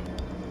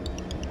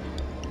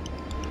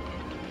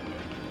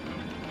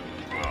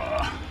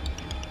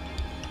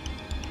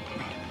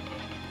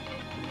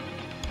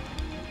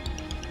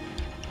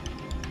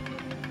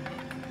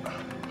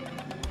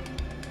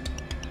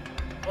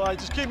 All right,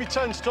 just keep me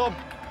tense, Tom.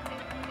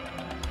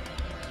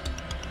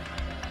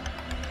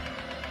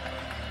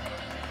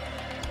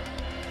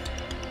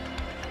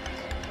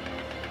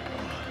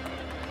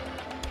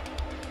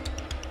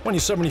 When you're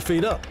 70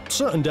 feet up,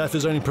 certain death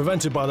is only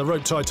prevented by the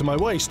rope tied to my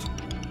waist.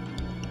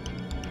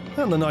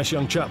 And the nice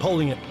young chap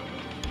holding it.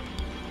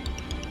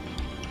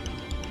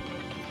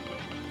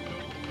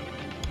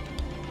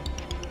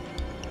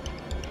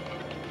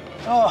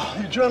 Oh,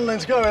 the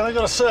adrenaline's going, I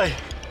gotta say.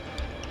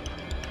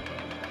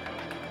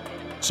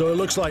 So it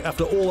looks like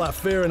after all that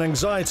fear and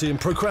anxiety and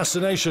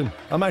procrastination,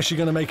 I'm actually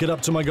going to make it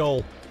up to my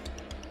goal.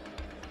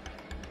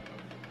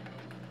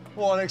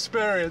 What an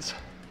experience.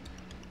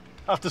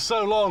 After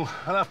so long,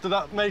 and after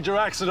that major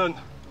accident,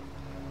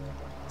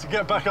 to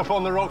get back up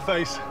on the rock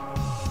face.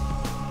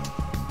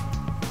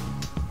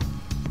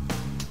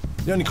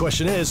 The only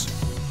question is,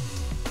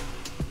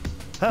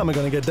 how am I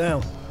going to get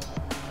down?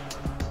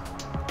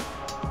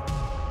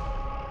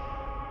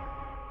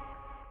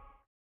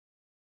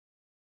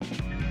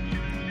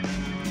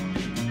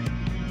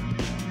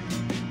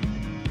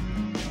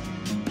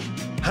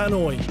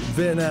 Hanoi,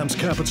 Vietnam's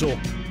capital.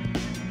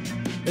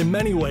 In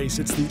many ways,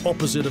 it's the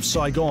opposite of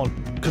Saigon.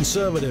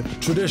 Conservative,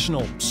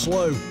 traditional,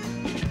 slow.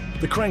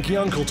 The cranky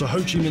uncle to Ho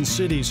Chi Minh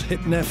City's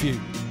hip nephew.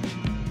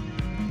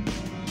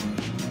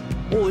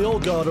 All the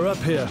old guard are up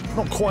here,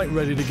 not quite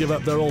ready to give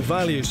up their old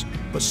values,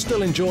 but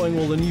still enjoying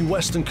all the new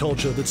Western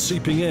culture that's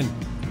seeping in.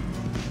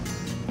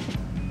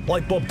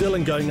 Like Bob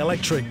Dylan going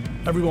electric,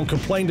 everyone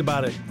complained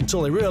about it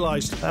until they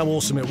realized how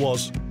awesome it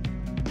was.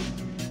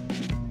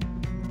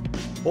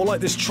 Or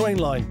like this train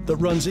line that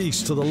runs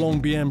east to the Long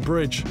Bien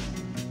Bridge.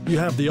 You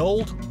have the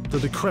old, the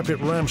decrepit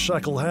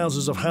ramshackle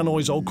houses of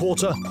Hanoi's old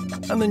quarter,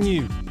 and the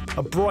new,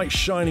 a bright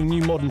shining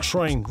new modern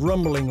train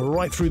rumbling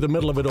right through the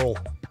middle of it all.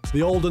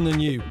 The old and the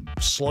new,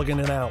 slugging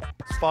it out.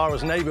 As far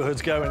as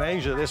neighborhoods go in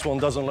Asia, this one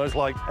doesn't look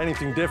like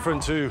anything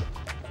different to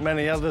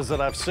many others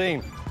that I've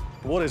seen.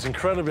 What is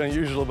incredibly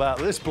unusual about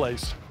this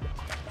place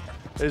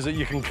is that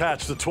you can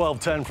catch the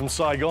 1210 from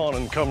Saigon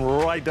and come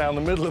right down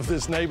the middle of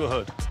this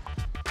neighborhood.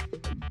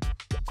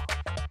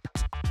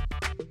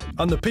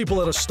 And the people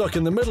that are stuck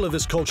in the middle of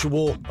this culture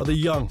war are the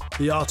young,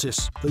 the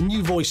artists, the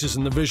new voices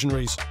and the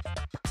visionaries.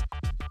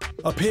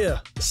 Up here,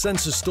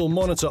 censors still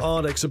monitor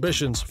art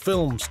exhibitions,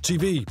 films,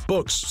 TV,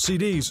 books,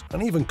 CDs,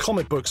 and even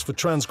comic books for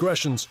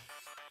transgressions.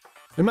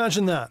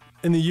 Imagine that.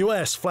 In the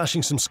US,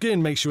 flashing some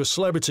skin makes you a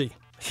celebrity.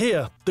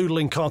 Here,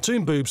 doodling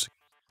cartoon boobs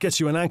gets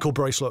you an ankle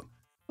bracelet.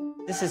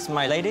 This is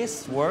my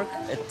latest work.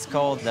 It's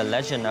called The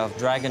Legend of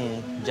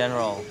Dragon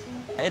General.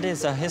 It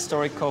is a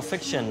historical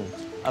fiction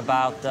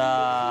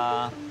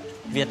about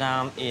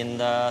Vietnam in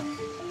the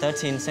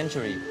 13th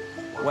century,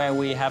 where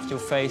we have to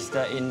face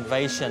the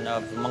invasion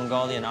of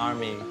Mongolian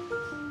army.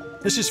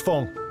 This is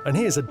Phong, and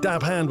he is a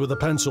dab hand with a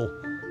pencil.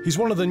 He's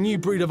one of the new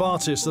breed of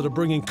artists that are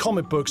bringing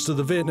comic books to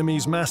the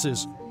Vietnamese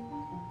masses.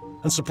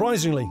 And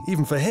surprisingly,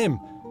 even for him,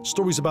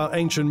 stories about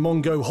ancient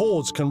Mongol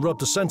hordes can rub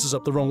the censors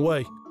up the wrong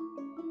way.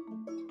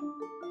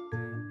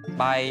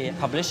 By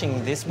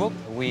publishing this book,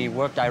 we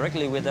work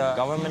directly with the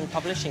government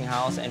publishing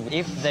house, and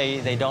if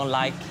they don't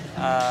like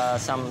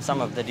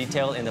some of the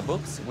detail in the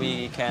books,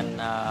 we can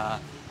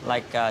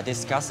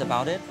discuss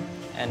about it,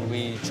 and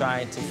we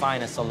try to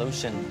find a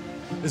solution.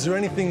 Is there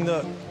anything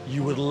that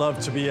you would love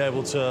to be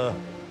able to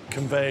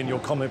convey in your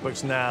comic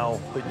books now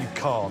that you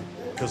can't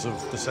because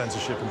of the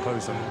censorship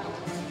imposed on you?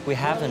 We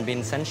haven't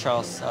been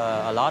censored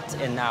a lot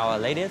in our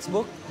latest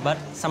book, but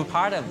some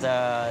part of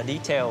the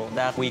detail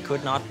that we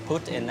could not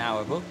put in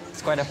our book.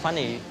 It's quite a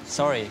funny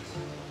story.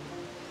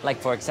 Like,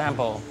 for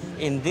example,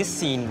 in this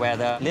scene where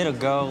the little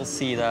girl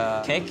see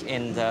the cake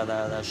in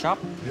the shop,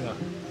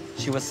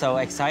 she was so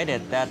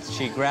excited that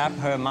she grabbed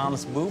her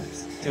mom's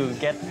boobs to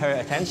get her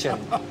attention.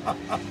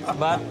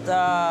 But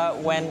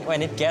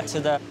when it gets to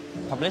the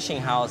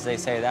publishing house, they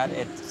say that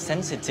it's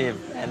sensitive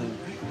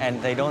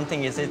and they don't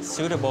think it's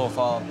suitable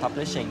for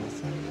publishing.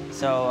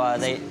 So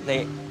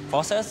they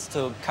force us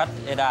to cut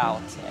it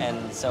out,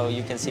 and so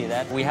you can see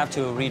that we have to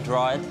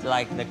redraw it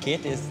like the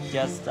kid is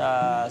just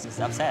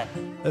upset.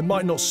 It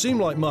might not seem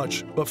like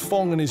much, but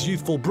Phong and his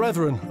youthful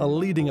brethren are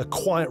leading a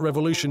quiet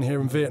revolution here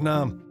in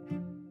Vietnam.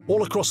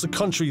 All across the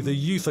country, the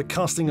youth are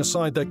casting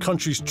aside their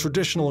country's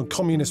traditional and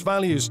communist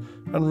values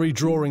and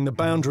redrawing the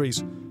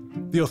boundaries.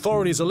 The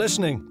authorities are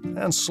listening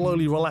and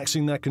slowly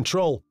relaxing their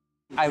control.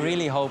 I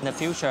really hope in the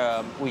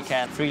future we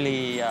can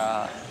freely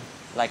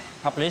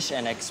publish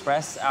and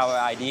express our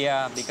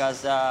idea,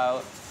 because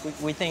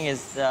we think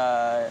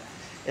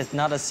it's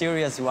not a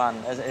serious one.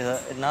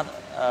 It's not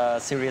a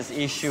serious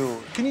issue.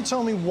 Can you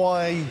tell me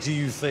why do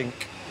you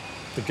think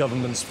the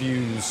government's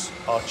views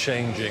are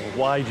changing?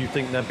 Why do you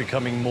think they're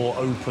becoming more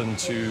open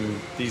to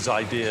these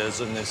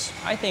ideas and this?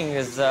 I think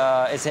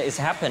it's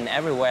happened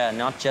everywhere,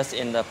 not just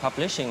in the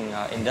publishing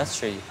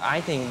industry. I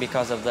think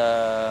because of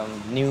the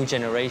new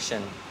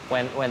generation.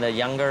 When the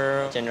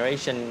younger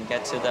generation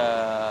get to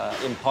the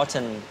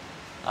important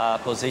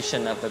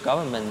position of the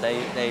government,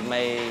 they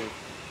may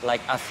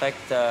like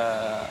affect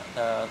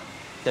the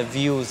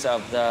views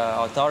of the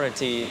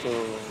authority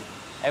to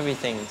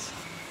everything.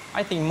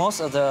 I think most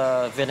of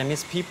the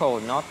Vietnamese people,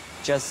 not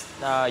just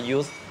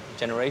youth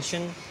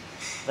generation,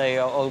 they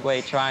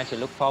always try to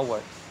look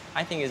forward.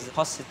 I think it's a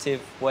positive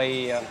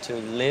way to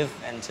live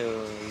and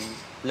to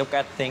look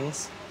at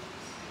things.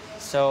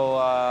 So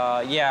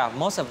yeah,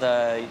 most of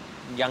the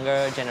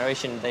younger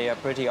generation, they are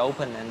pretty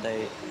open and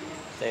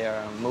they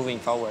are moving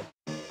forward.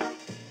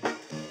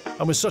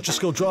 And with such a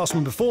skilled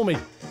draftsman before me,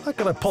 how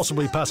could I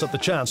possibly pass up the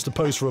chance to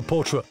pose for a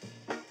portrait?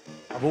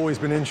 I've always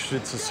been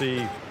interested to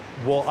see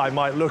what I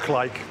might look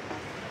like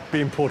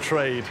being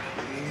portrayed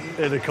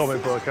in a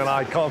comic book, and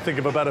I can't think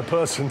of a better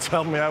person to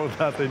help me out with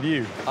that than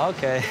you.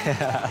 Okay.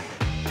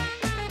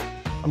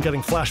 I'm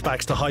getting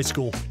flashbacks to high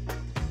school.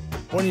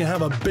 When you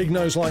have a big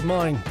nose like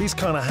mine, these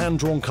kind of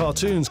hand-drawn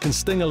cartoons can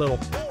sting a little.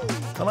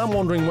 And I'm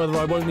wondering whether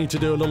I won't need to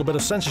do a little bit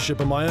of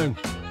censorship of my own.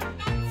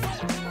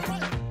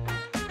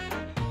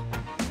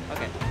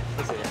 Okay,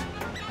 this is it.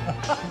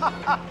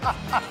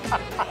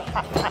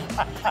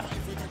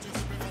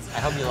 I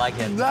hope you like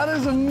it. That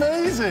is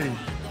amazing.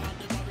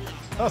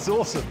 That's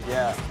awesome.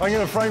 Yeah. I'm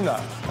going to frame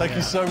that. Thank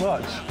you so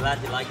much.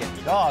 Glad you like it.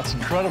 Oh, it's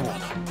incredible.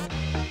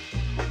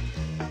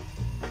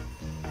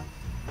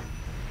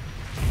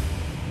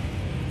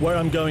 Where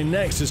I'm going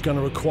next is going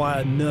to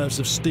require nerves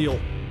of steel,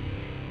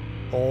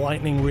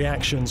 lightning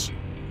reactions,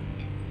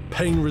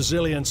 pain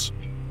resilience,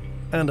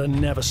 and a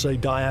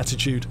never-say-die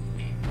attitude.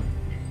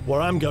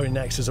 Where I'm going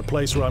next is a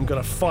place where I'm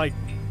going to fight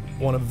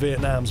one of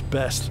Vietnam's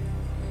best.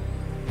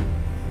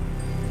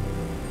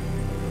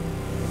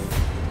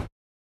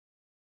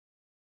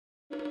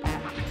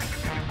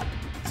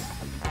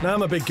 Now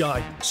I'm a big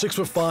guy,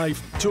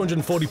 6'5",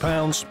 240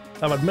 pounds.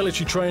 I've had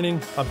military training,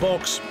 I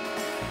box.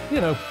 You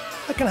know,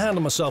 I can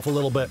handle myself a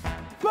little bit.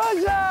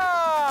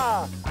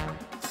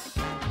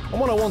 And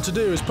what I want to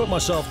do is put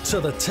myself to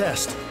the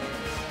test.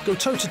 Go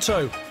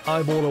toe-to-toe,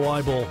 eyeball to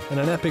eyeball, in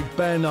an epic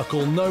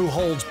bare-knuckle,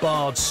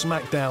 no-holds-barred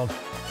smackdown.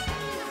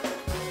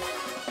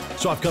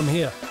 So I've come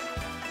here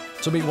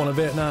to meet one of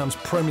Vietnam's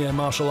premier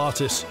martial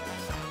artists.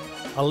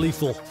 A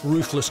lethal,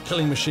 ruthless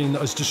killing machine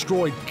that has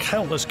destroyed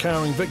countless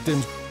cowering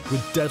victims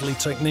with deadly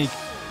technique.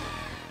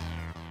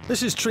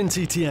 This is Trinh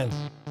Tien.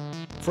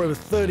 For over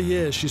 30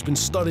 years, she's been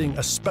studying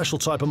a special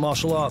type of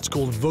martial arts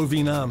called Vo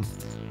Vi Nam.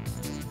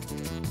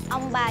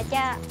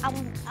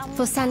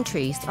 For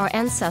centuries, our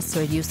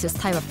ancestors used this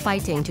type of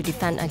fighting to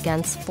defend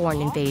against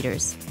foreign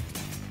invaders.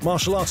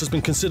 Martial arts has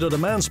been considered a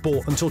man's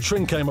sport until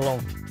Trinh came along.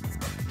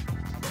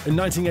 In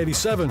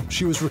 1987,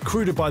 she was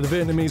recruited by the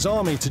Vietnamese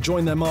army to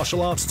join their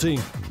martial arts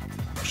team.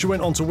 She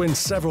went on to win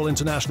several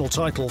international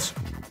titles.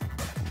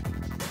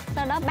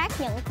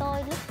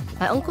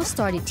 My uncle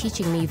started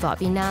teaching me Vo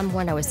Vi Nam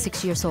when I was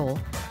 6 years old.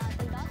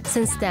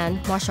 Since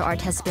then, martial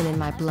art has been in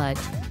my blood.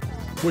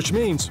 Which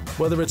means,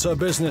 whether it's her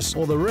business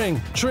or the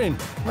ring, Trinh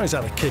knows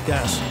how to kick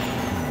ass.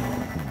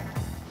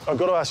 I've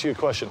got to ask you a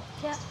question.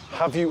 Yeah.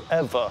 Have you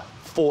ever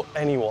fought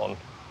anyone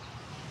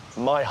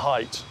my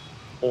height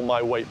or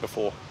my weight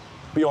before?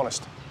 Be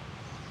honest.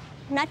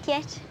 Not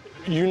yet.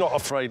 You're not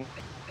afraid?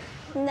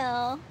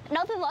 No.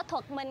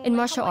 In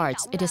martial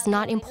arts, it is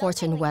not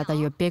important whether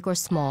you're big or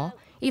small.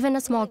 Even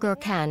a small girl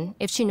can,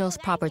 if she knows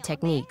proper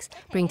techniques,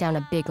 bring down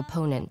a big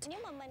opponent.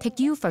 Take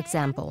you, for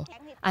example.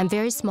 I'm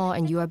very small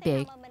and you are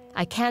big.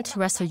 I can't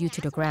wrestle you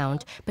to the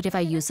ground, but if I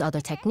use other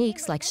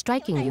techniques like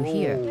striking you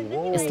here,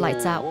 it's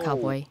lights out,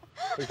 cowboy.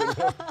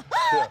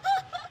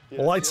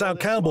 Lights out,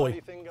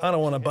 cowboy. I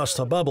don't want to bust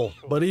her bubble,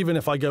 but even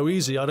if I go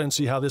easy, I don't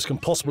see how this can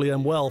possibly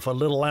end well for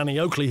little Annie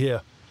Oakley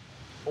here.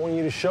 I want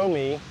you to show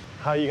me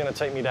how you're going to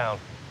take me down.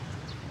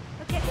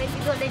 Okay, when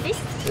you go like this,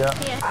 yeah.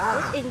 Here,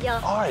 put in your...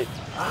 All right.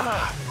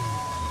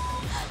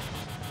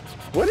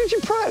 Where did you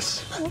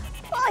press?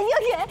 Oh, you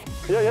good?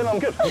 Yeah, no, I'm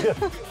good.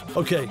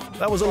 Okay,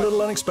 that was a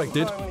little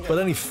unexpected, but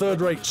any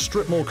third-rate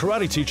strip mall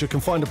karate teacher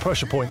can find a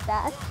pressure point.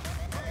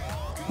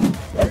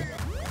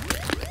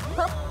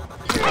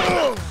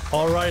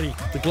 Alrighty,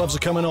 the gloves are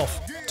coming off.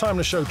 Time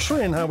to show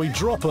Trinh how we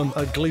drop them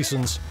at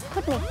Gleason's.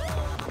 Put me. Are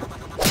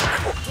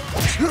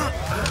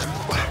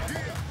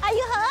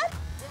you hurt?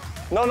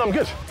 No, I'm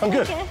good. I'm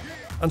good. Okay.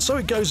 And so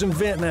it goes in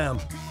Vietnam.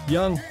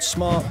 Young,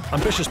 smart,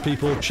 ambitious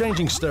people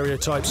changing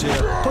stereotypes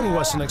here, putting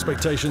Western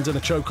expectations in a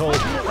chokehold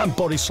and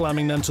body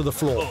slamming them to the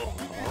floor.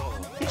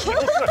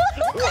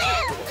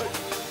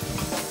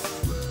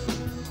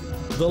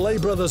 The Lay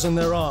brothers and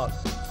their art,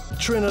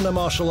 Trinh and her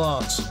martial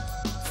arts,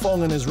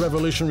 Phong and his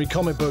revolutionary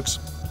comic books,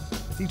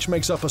 each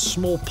makes up a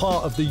small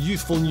part of the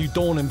youthful new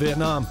dawn in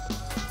Vietnam.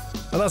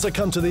 And as I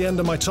come to the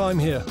end of my time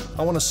here,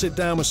 I want to sit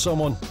down with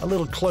someone a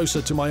little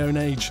closer to my own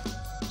age.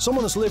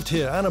 Someone that's lived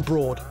here and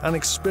abroad and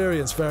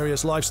experienced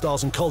various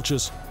lifestyles and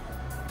cultures.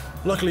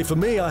 Luckily for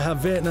me, I have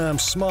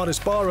Vietnam's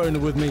smartest bar owner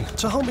with me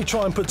to help me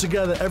try and put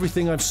together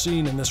everything I've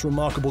seen in this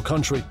remarkable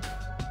country.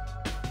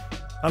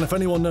 And if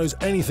anyone knows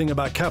anything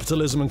about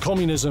capitalism and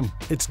communism,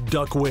 it's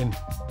Duc Nguyen.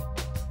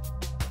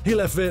 He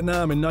left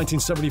Vietnam in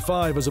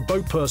 1975 as a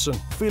boat person,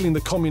 feeling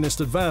the communist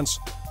advance.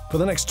 For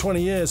the next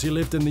 20 years, he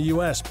lived in the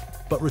US,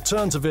 but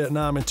returned to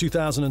Vietnam in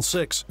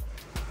 2006.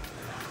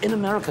 In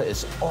America,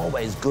 it's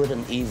always good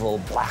and evil,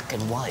 black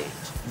and white.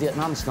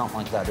 Vietnam's not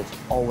like that. It's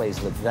always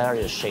the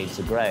various shades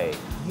of gray.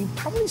 You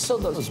probably saw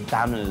those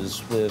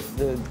banners with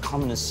the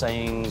communist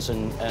sayings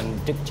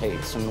and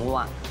dictates and all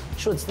that.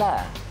 Sure, it's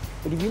there.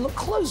 But if you look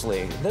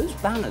closely, those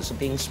banners are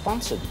being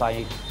sponsored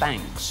by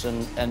banks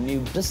and new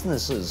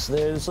businesses.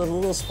 There's a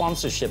little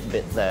sponsorship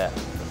bit there.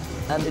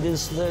 And it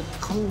is the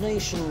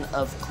combination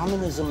of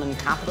communism and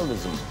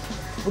capitalism,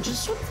 which is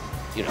sort of,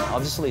 you know,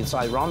 obviously it's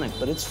ironic,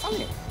 but it's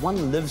funny.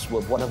 One lives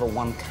with whatever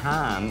one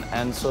can,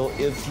 and so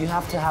if you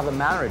have to have a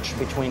marriage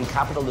between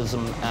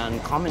capitalism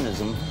and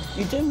communism,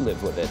 you do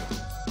live with it.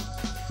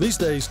 These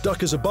days,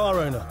 Duc is a bar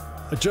owner,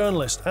 a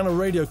journalist, and a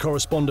radio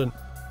correspondent.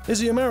 Is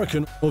he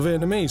American or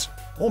Vietnamese?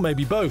 Or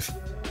maybe both.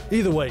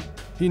 Either way,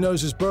 he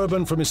knows his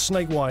bourbon from his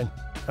snake wine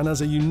and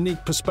has a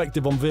unique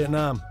perspective on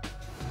Vietnam.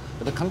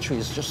 But the country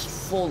is just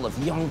full of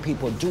young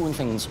people doing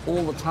things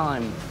all the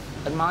time.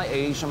 At my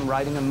age, I'm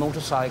riding a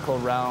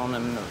motorcycle around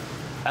and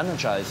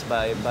energized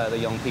by the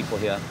young people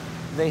here.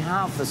 They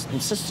have this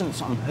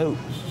insistence on hope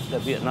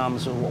that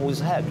Vietnam's always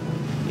had.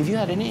 If you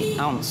had any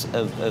ounce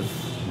of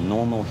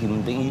normal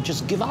human being, you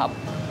just give up.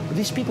 But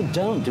these people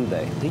don't, do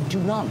they? They do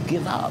not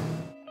give up.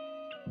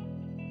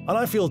 And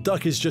I feel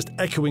Duc is just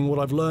echoing what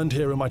I've learned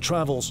here in my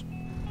travels.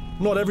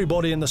 Not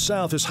everybody in the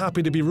South is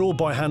happy to be ruled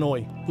by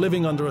Hanoi,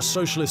 living under a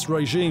socialist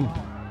regime.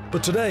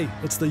 But today,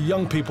 it's the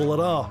young people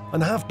that are,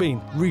 and have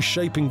been,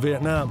 reshaping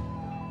Vietnam.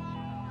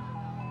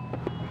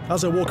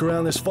 As I walk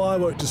around this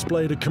firework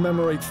display to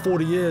commemorate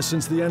 40 years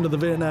since the end of the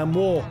Vietnam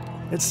War,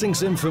 it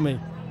sinks in for me.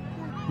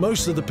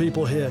 Most of the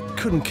people here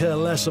couldn't care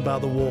less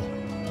about the war.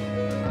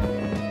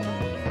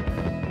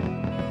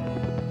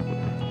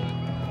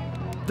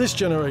 This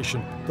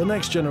generation, the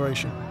next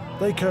generation,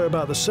 they care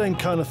about the same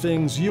kind of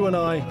things you and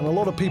I and a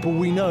lot of people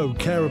we know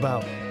care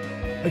about.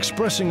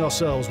 Expressing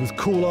ourselves with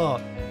cool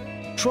art,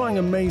 trying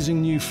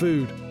amazing new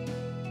food,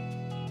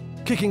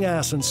 kicking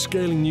ass and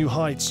scaling new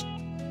heights.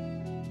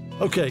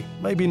 Okay,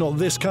 maybe not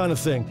this kind of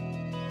thing,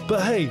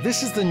 but hey,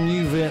 this is the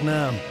new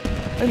Vietnam.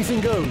 Anything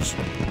goes,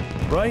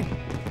 right?